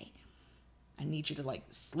day. I need you to like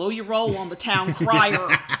slow your roll on the town crier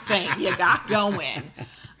thing you got going.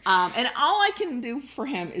 And all I can do for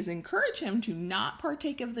him is encourage him to not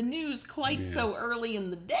partake of the news quite so early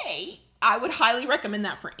in the day. I would highly recommend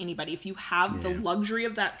that for anybody. If you have the luxury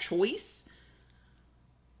of that choice,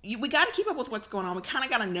 we got to keep up with what's going on. We kind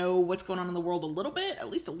of got to know what's going on in the world a little bit,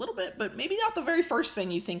 at least a little bit, but maybe not the very first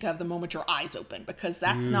thing you think of the moment your eyes open, because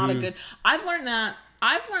that's not a good... I've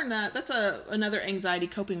learned that that's another anxiety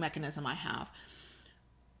coping mechanism I have.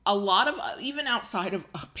 A lot of, even outside of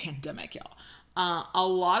a pandemic, y'all, a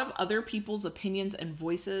lot of other people's opinions and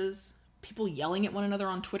voices, people yelling at one another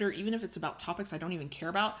on Twitter, even if it's about topics I don't even care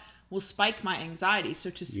about, will spike my anxiety. So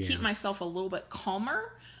to keep myself a little bit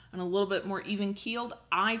calmer and a little bit more even keeled,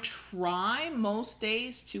 I try most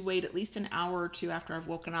days to wait at least an hour or two after I've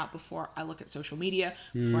woken up before I look at social media,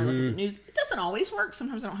 before I look at the news. It doesn't always work.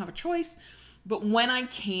 Sometimes I don't have a choice. But when I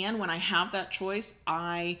can, when I have that choice,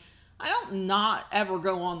 I don't not ever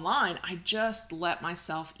go online. I just let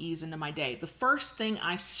myself ease into my day. The first thing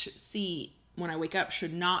I see when I wake up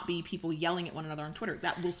should not be people yelling at one another on Twitter.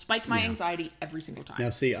 That will spike my anxiety every single time.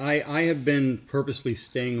 Now, see, I have been purposely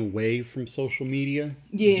staying away from social media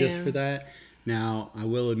just for that. Now, I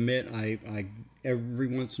will admit, I every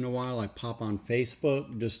once in a while I pop on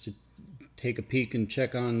Facebook just to take a peek and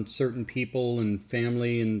check on certain people and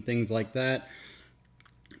family and things like that.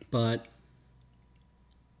 But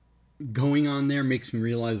going on there makes me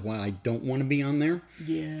realize why I don't want to be on there.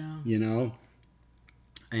 Yeah. You know?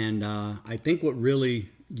 And I think what really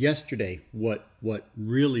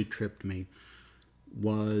tripped me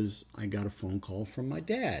was I got a phone call from my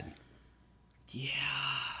dad. Yeah.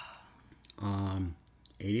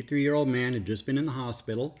 83-year-old man had just been in the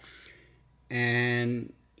hospital,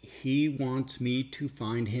 and he wants me to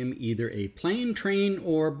find him either a plane, train,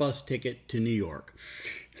 or bus ticket to New York.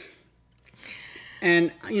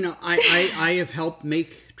 And, you know, I have helped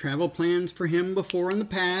make travel plans for him before in the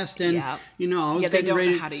past. And, you know, I was they don't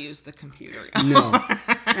know how to use the computer. No.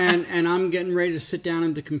 And I'm getting ready to sit down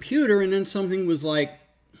at the computer, and then something was like,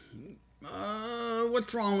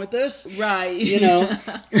 what's wrong with this? Right. You know?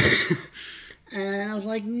 And I was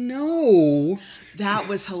like, no. That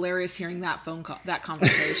was hilarious hearing that phone call, that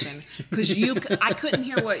conversation. Because I couldn't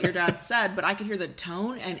hear what your dad said, but I could hear the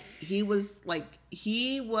tone, and he was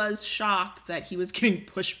shocked that he was getting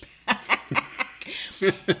pushed back.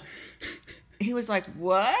 He was like,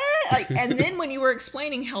 what? And then when you were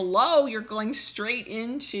explaining hello, you're going straight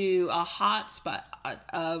into a hot spot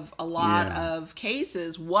of a lot of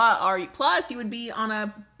cases. What are you? Plus, you would be on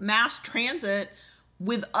a mass transit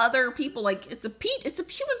with other people. Like, it's a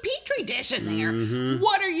human petri dish in there. Mm-hmm.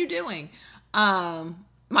 What are you doing?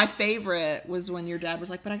 My favorite was when your dad was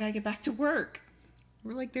like, but I gotta get back to work.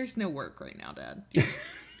 We're like, there's no work right now, Dad.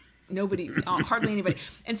 Nobody, hardly anybody.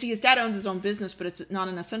 And see, his dad owns his own business, but it's not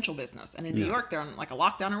an essential business. And in New York, they're on like a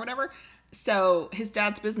lockdown or whatever. So his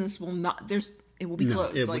dad's business will be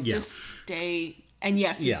closed. Just stay. And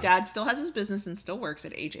yes, his dad still has his business and still works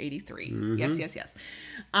at age 83. Mm-hmm. Yes.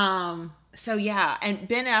 So yeah. And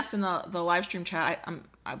Ben asked in the live stream chat, I'm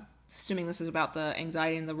assuming this is about the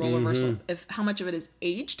anxiety and the role reversal, if how much of it is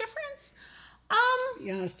age difference.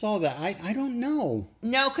 Yeah, I saw that. I don't know.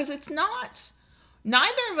 No, because it's not.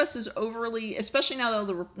 Neither of us is overly, especially now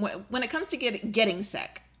that when it comes to getting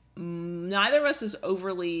sick, neither of us is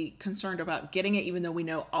overly concerned about getting it, even though we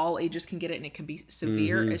know all ages can get it and it can be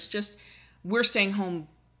severe. Mm-hmm. It's just we're staying home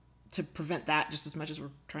to prevent that just as much as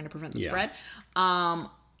we're trying to prevent the spread.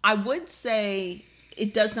 I would say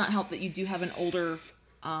it does not help that you do have an older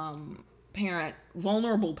parent,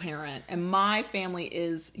 vulnerable parent, and my family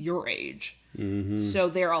is your age. Mm-hmm. So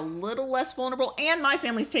they're a little less vulnerable, and my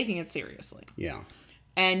family's taking it seriously. Yeah.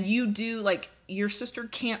 And you do, like, your sister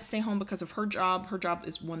can't stay home because of her job. Her job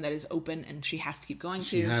is one that is open, and she has to keep going to.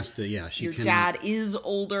 She has to, yeah. Your dad is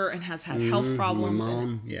older and has had health problems. My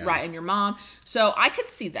mom, right, and your mom. So I could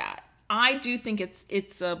see that. I do think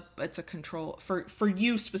it's a control for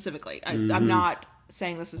you specifically. I'm not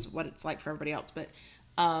saying this is what it's like for everybody else, but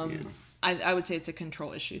I would say it's a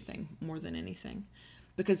control issue thing more than anything,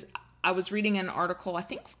 because I was reading an article, I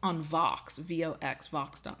think on Vox, VOX,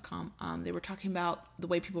 Vox.com. They were talking about the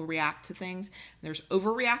way people react to things. There's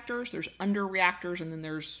overreactors, there's underreactors, and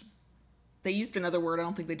then they used another word. I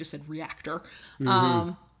don't think they just said reactor.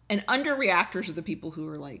 And underreactors are the people who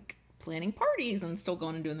are like planning parties and still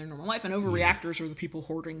going and doing their normal life. And overreactors are the people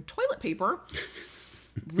hoarding toilet paper.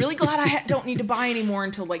 Really glad I don't need to buy any more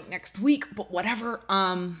until like next week, but whatever.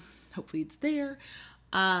 Hopefully it's there.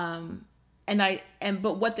 But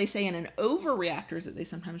what they say in an overreactor is that they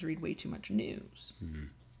sometimes read way too much news.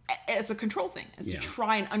 As a control thing, to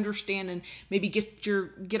try and understand and maybe get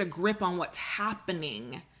a grip on what's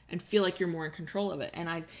happening and feel like you're more in control of it.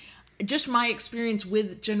 And just my experience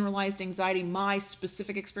with generalized anxiety, my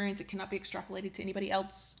specific experience, it cannot be extrapolated to anybody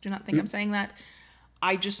else. Do not think I'm saying that.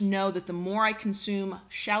 I just know that the more I consume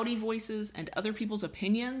shouty voices and other people's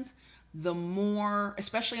opinions, the more,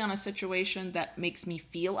 especially on a situation that makes me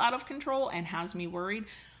feel out of control and has me worried,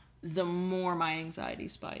 the more my anxiety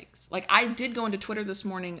spikes. Like, I did go into Twitter this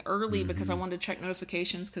morning early because I wanted to check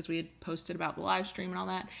notifications because we had posted about the live stream and all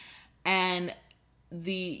that. And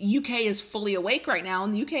the UK is fully awake right now,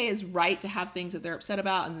 and the UK is right to have things that they're upset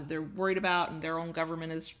about and that they're worried about, and their own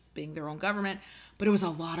government is being their own government. But it was a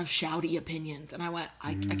lot of shouty opinions, and I went,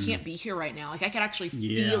 I can't be here right now. Like, I could actually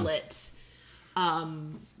feel it.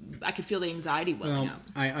 I could feel the anxiety welling up.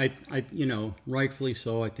 I rightfully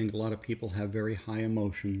so. I think a lot of people have very high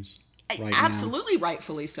emotions right Absolutely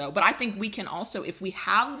rightfully so. But I think we can also, if we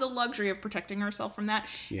have the luxury of protecting ourselves from that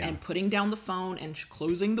and putting down the phone and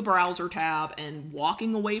closing the browser tab and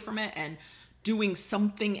walking away from it and doing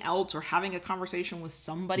something else or having a conversation with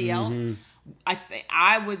somebody else,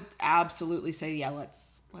 I would absolutely say,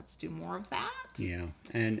 let's do more of that. Yeah.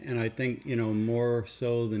 And I think, more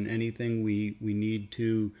so than anything, we need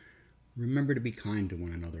to remember to be kind to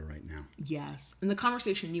one another right now. Yes. And the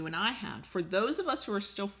conversation you and I had, for those of us who are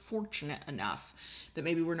still fortunate enough that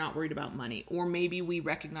maybe we're not worried about money, or maybe we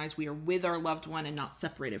recognize we are with our loved one and not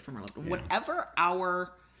separated from our loved one, whatever I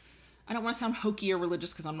don't want to sound hokey or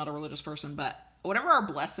religious because I'm not a religious person, but whatever our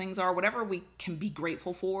blessings are, whatever we can be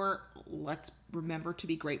grateful for, let's remember to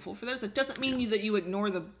be grateful for those. It doesn't mean that you ignore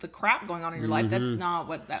the crap going on in your life. That's not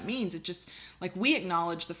what that means. It just, like, we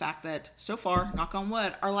acknowledge the fact that so far, knock on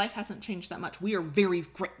wood, our life hasn't changed that much. We are very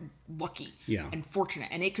lucky and fortunate,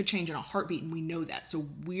 and it could change in a heartbeat, and we know that. So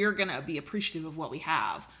we're going to be appreciative of what we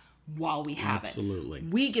have while we have it.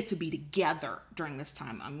 We get to be together during this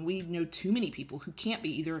time. I mean, we know too many people who can't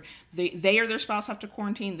be. Either they or their spouse have to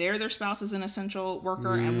quarantine, their spouse is an essential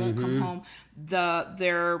worker and won't come home.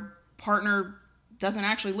 Their partner doesn't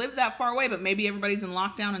actually live that far away, but maybe everybody's in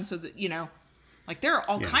lockdown, and so that, there are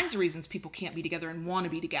all kinds of reasons people can't be together and want to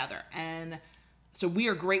be together. And so we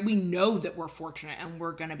are great. We know that we're fortunate, and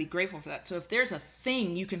we're going to be grateful for that. So if there's a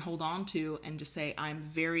thing you can hold on to and just say, I'm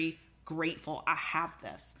very grateful I have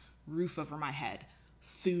this roof over my head,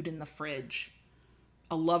 food in the fridge,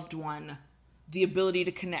 a loved one, the ability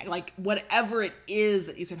to connect, like whatever it is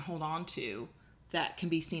that you can hold on to that can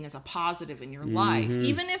be seen as a positive in your life,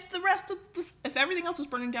 even if the rest of if everything else is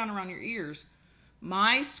burning down around your ears.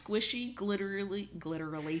 My squishy, glitterly,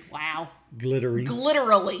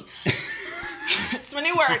 it's my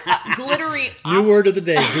new word, glittery. New word of the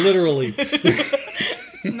day, glitterly.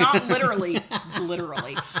 It's not literally, it's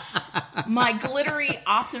glitterally. My glittery,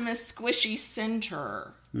 optimist, squishy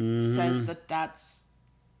center says that's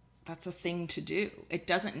a thing to do. It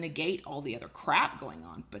doesn't negate all the other crap going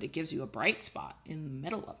on, but it gives you a bright spot in the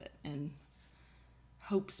middle of it. And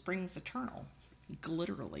hope springs eternal.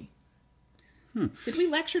 Glitterally. Did we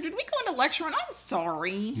lecture? Did we go into lecturing? I'm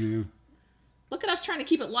sorry. Yeah. Look at us trying to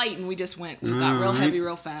keep it light, and we got real heavy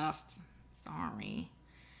real fast. Sorry.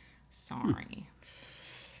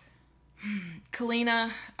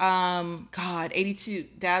 Kalina, 82,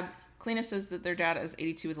 dad, Kalina says that their dad is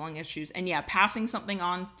 82 with lung issues. And passing something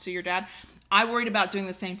on to your dad. I worried about doing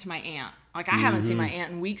the same to my aunt. Like, I haven't seen my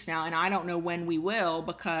aunt in weeks now, and I don't know when we will,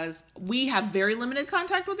 because we have very limited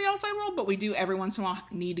contact with the outside world, but we do every once in a while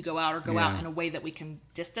need to go out out in a way that we can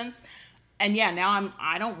distance. And now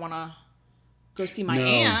I don't want to go see my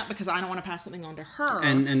aunt because I don't want to pass something on to her.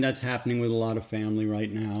 And that's happening with a lot of family right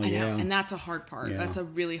now. I know, and that's a hard part. Yeah. That's a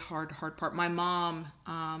really hard part. My mom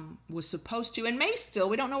was supposed to, and may still,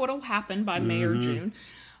 we don't know what'll happen by May or June,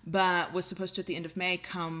 but was supposed to at the end of May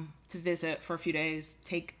come to visit for a few days,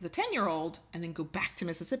 take the 10-year-old, and then go back to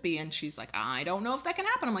Mississippi. And she's like, I don't know if that can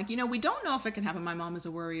happen. I'm like, we don't know if it can happen. My mom is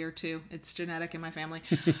a worrier too. It's genetic in my family.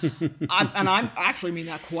 I actually mean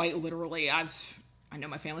that quite literally. I know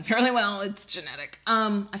my family fairly well. It's genetic.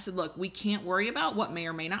 I said, look, we can't worry about what may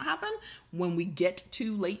or may not happen. When we get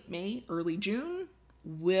to late May, early June,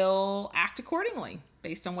 will act accordingly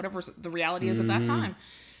based on whatever the reality is at that time.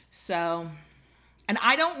 So, and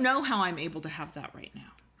I don't know how I'm able to have that right now.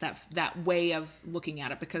 That way of looking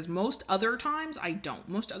at it, because most other times I don't.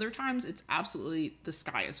 Most other times it's absolutely the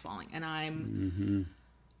sky is falling, and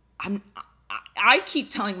I keep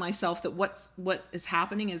telling myself that what is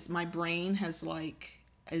happening is my brain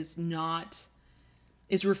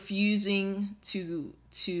is refusing to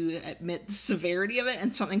admit the severity of it,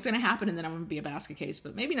 and something's going to happen, and then I'm going to be a basket case.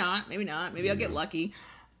 But maybe not. Maybe I'll get lucky.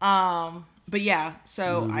 But yeah,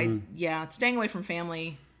 so staying away from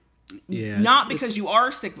family. Yeah, not because you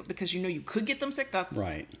are sick, but because you know you could get them sick. That's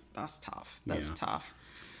right. That's tough. That's tough.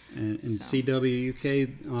 And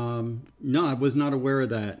CWUK, no, I was not aware of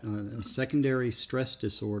that. A secondary stress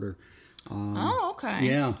disorder. Okay.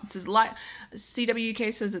 Yeah. It says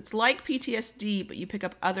CWUK says it's like PTSD, but you pick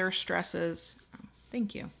up other stresses. Oh,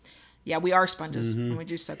 thank you. Yeah, we are sponges, and we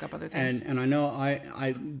do soak up other things. And I know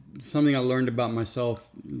I something I learned about myself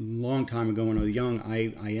a long time ago when I was young.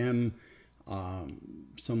 I am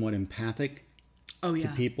somewhat empathic to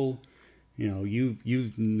people. You know,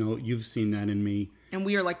 you've seen that in me. And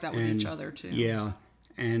we are like that with each other too. Yeah,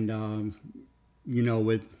 and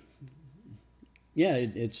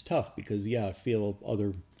it's tough because I feel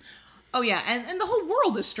other. Oh yeah, and the whole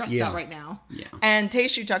world is stressed out right now. Yeah. And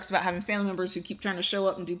Tayshu talks about having family members who keep trying to show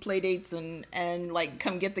up and do play dates and like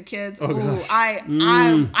come get the kids. Oh,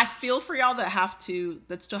 I feel for y'all that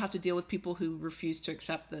still have to deal with people who refuse to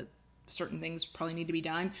accept that certain things probably need to be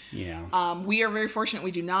done. Yeah. We are very fortunate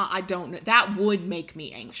we do not. I don't know. That would make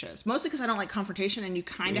me anxious. Mostly because I don't like confrontation, and you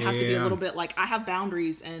kind of have to be a little bit like, I have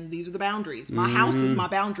boundaries and these are the boundaries. My house is my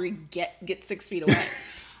boundary. Get 6 feet away.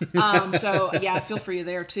 So yeah, I feel for you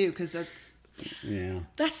there too, because that's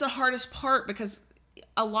the hardest part, because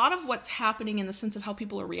a lot of what's happening in the sense of how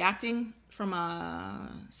people are reacting from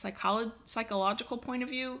a psychological point of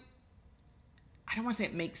view, I don't want to say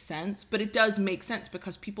it makes sense, but it does make sense,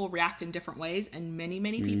 because people react in different ways, and many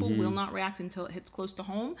people will not react until it hits close to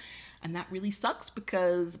home. And that really sucks,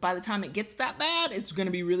 because by the time it gets that bad, it's going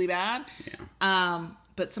to be really bad. Yeah.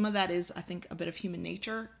 But some of that is, I think, a bit of human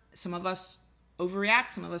nature. Some of us overreact,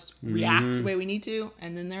 some of us react the way we need to,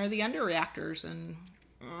 and then there are the underreactors, and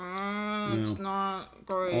it's not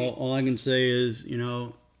great. All I can say is,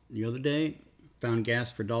 the other day, found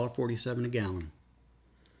gas for $1.47 a gallon.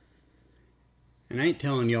 And I ain't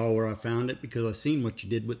telling y'all where I found it, because I seen what you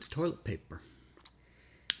did with the toilet paper.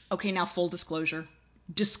 Okay, now full disclosure.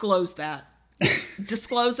 Disclose that.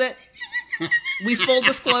 Disclose it. We full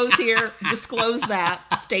disclose here. Disclose that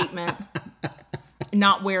statement.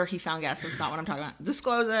 Not where he found gas. That's not what I'm talking about.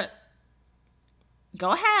 Disclose it.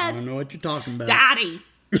 Go ahead. I don't know what you're talking about. Daddy.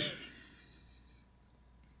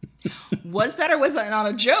 Was that, or was that not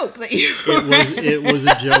a joke that you It was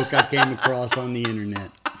a joke I came across on the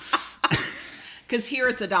internet. Because here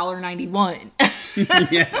it's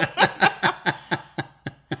 $1.91. Yeah.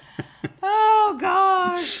 Oh,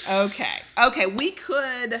 gosh. Okay. We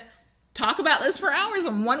could talk about this for hours.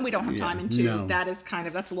 And one, we don't have time. And two, that's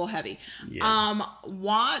a little heavy. Yeah.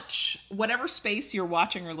 Watch whatever space you're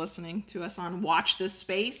watching or listening to us on. Watch this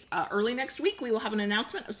space. Early next week, we will have an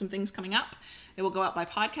announcement of some things coming up. It will go out by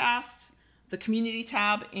podcast, the community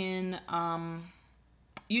tab in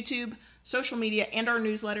YouTube, social media, and our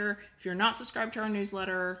newsletter. If you're not subscribed to our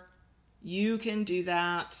newsletter, you can do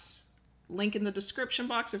that. Link in the description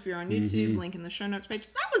box if you're on YouTube, link in the show notes page.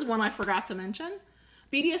 That was one I forgot to mention.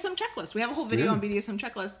 BDSM checklist. We have a whole video on BDSM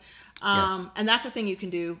checklist. And that's a thing you can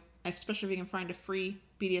do, especially if you can find a free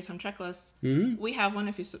BDSM checklist. We have one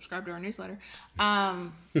if you subscribe to our newsletter.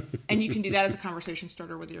 And you can do that as a conversation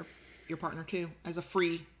starter with your partner too, as a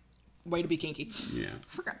free way to be kinky. Yeah.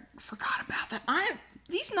 Forgot about that.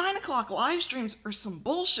 These 9 o'clock live streams are some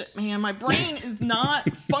bullshit, man. My brain is not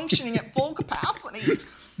functioning at full capacity.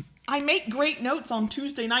 I make great notes on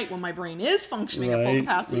Tuesday night when my brain is functioning at full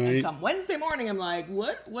capacity. And come Wednesday morning, I'm like,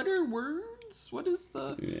 what are words? What is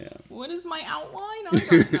my outline? I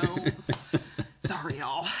don't know. Sorry,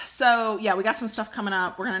 y'all. So, yeah, we got some stuff coming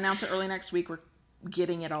up. We're going to announce it early next week. We're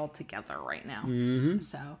getting it all together right now.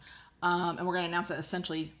 So, and we're going to announce it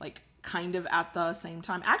essentially like kind of at the same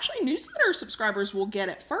time. Actually, newsletter subscribers will get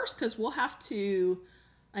it first, because we'll have to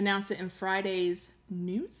announce it in Friday's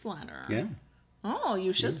newsletter. Yeah. Oh,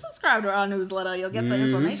 you should subscribe to our newsletter. You'll get the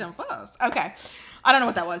information first. Okay. I don't know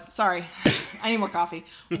what that was. Sorry. I need more coffee.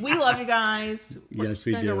 We love you guys. Yes,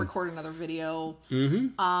 we do. We're going to record another video.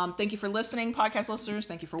 Thank you for listening, podcast listeners.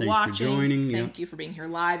 Thank you for watching. For joining. Thank you for being here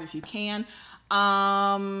live if you can.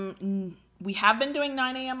 We have been doing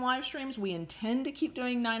 9 a.m. live streams. We intend to keep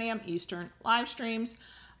doing 9 a.m. Eastern live streams.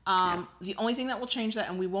 The only thing that will change that,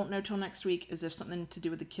 and we won't know till next week, is if something to do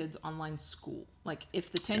with the kids' online school. Like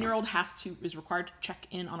if the 10-year-old is required to check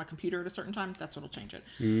in on a computer at a certain time, that's what'll change it.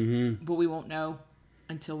 Mm-hmm. But we won't know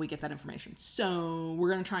until we get that information. So we're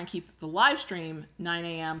going to try and keep the live stream 9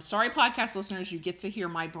 a.m. Sorry, podcast listeners, you get to hear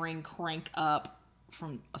my brain crank up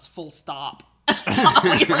from a full stop.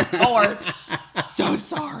 We record. So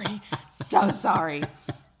sorry.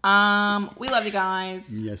 We love you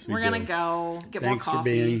guys. Yes, we're gonna go get more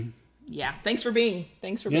coffee. Thanks for being. I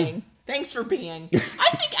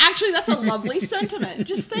think actually that's a lovely sentiment.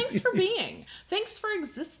 Just thanks for being. Thanks for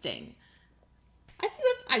existing.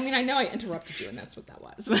 I know I interrupted you and that's what that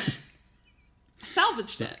was, but I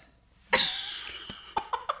salvaged it.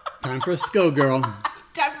 Time for us to go, girl.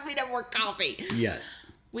 Time for me to have more coffee. Yes.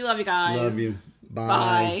 We love you guys. Love you. Bye.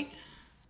 Bye.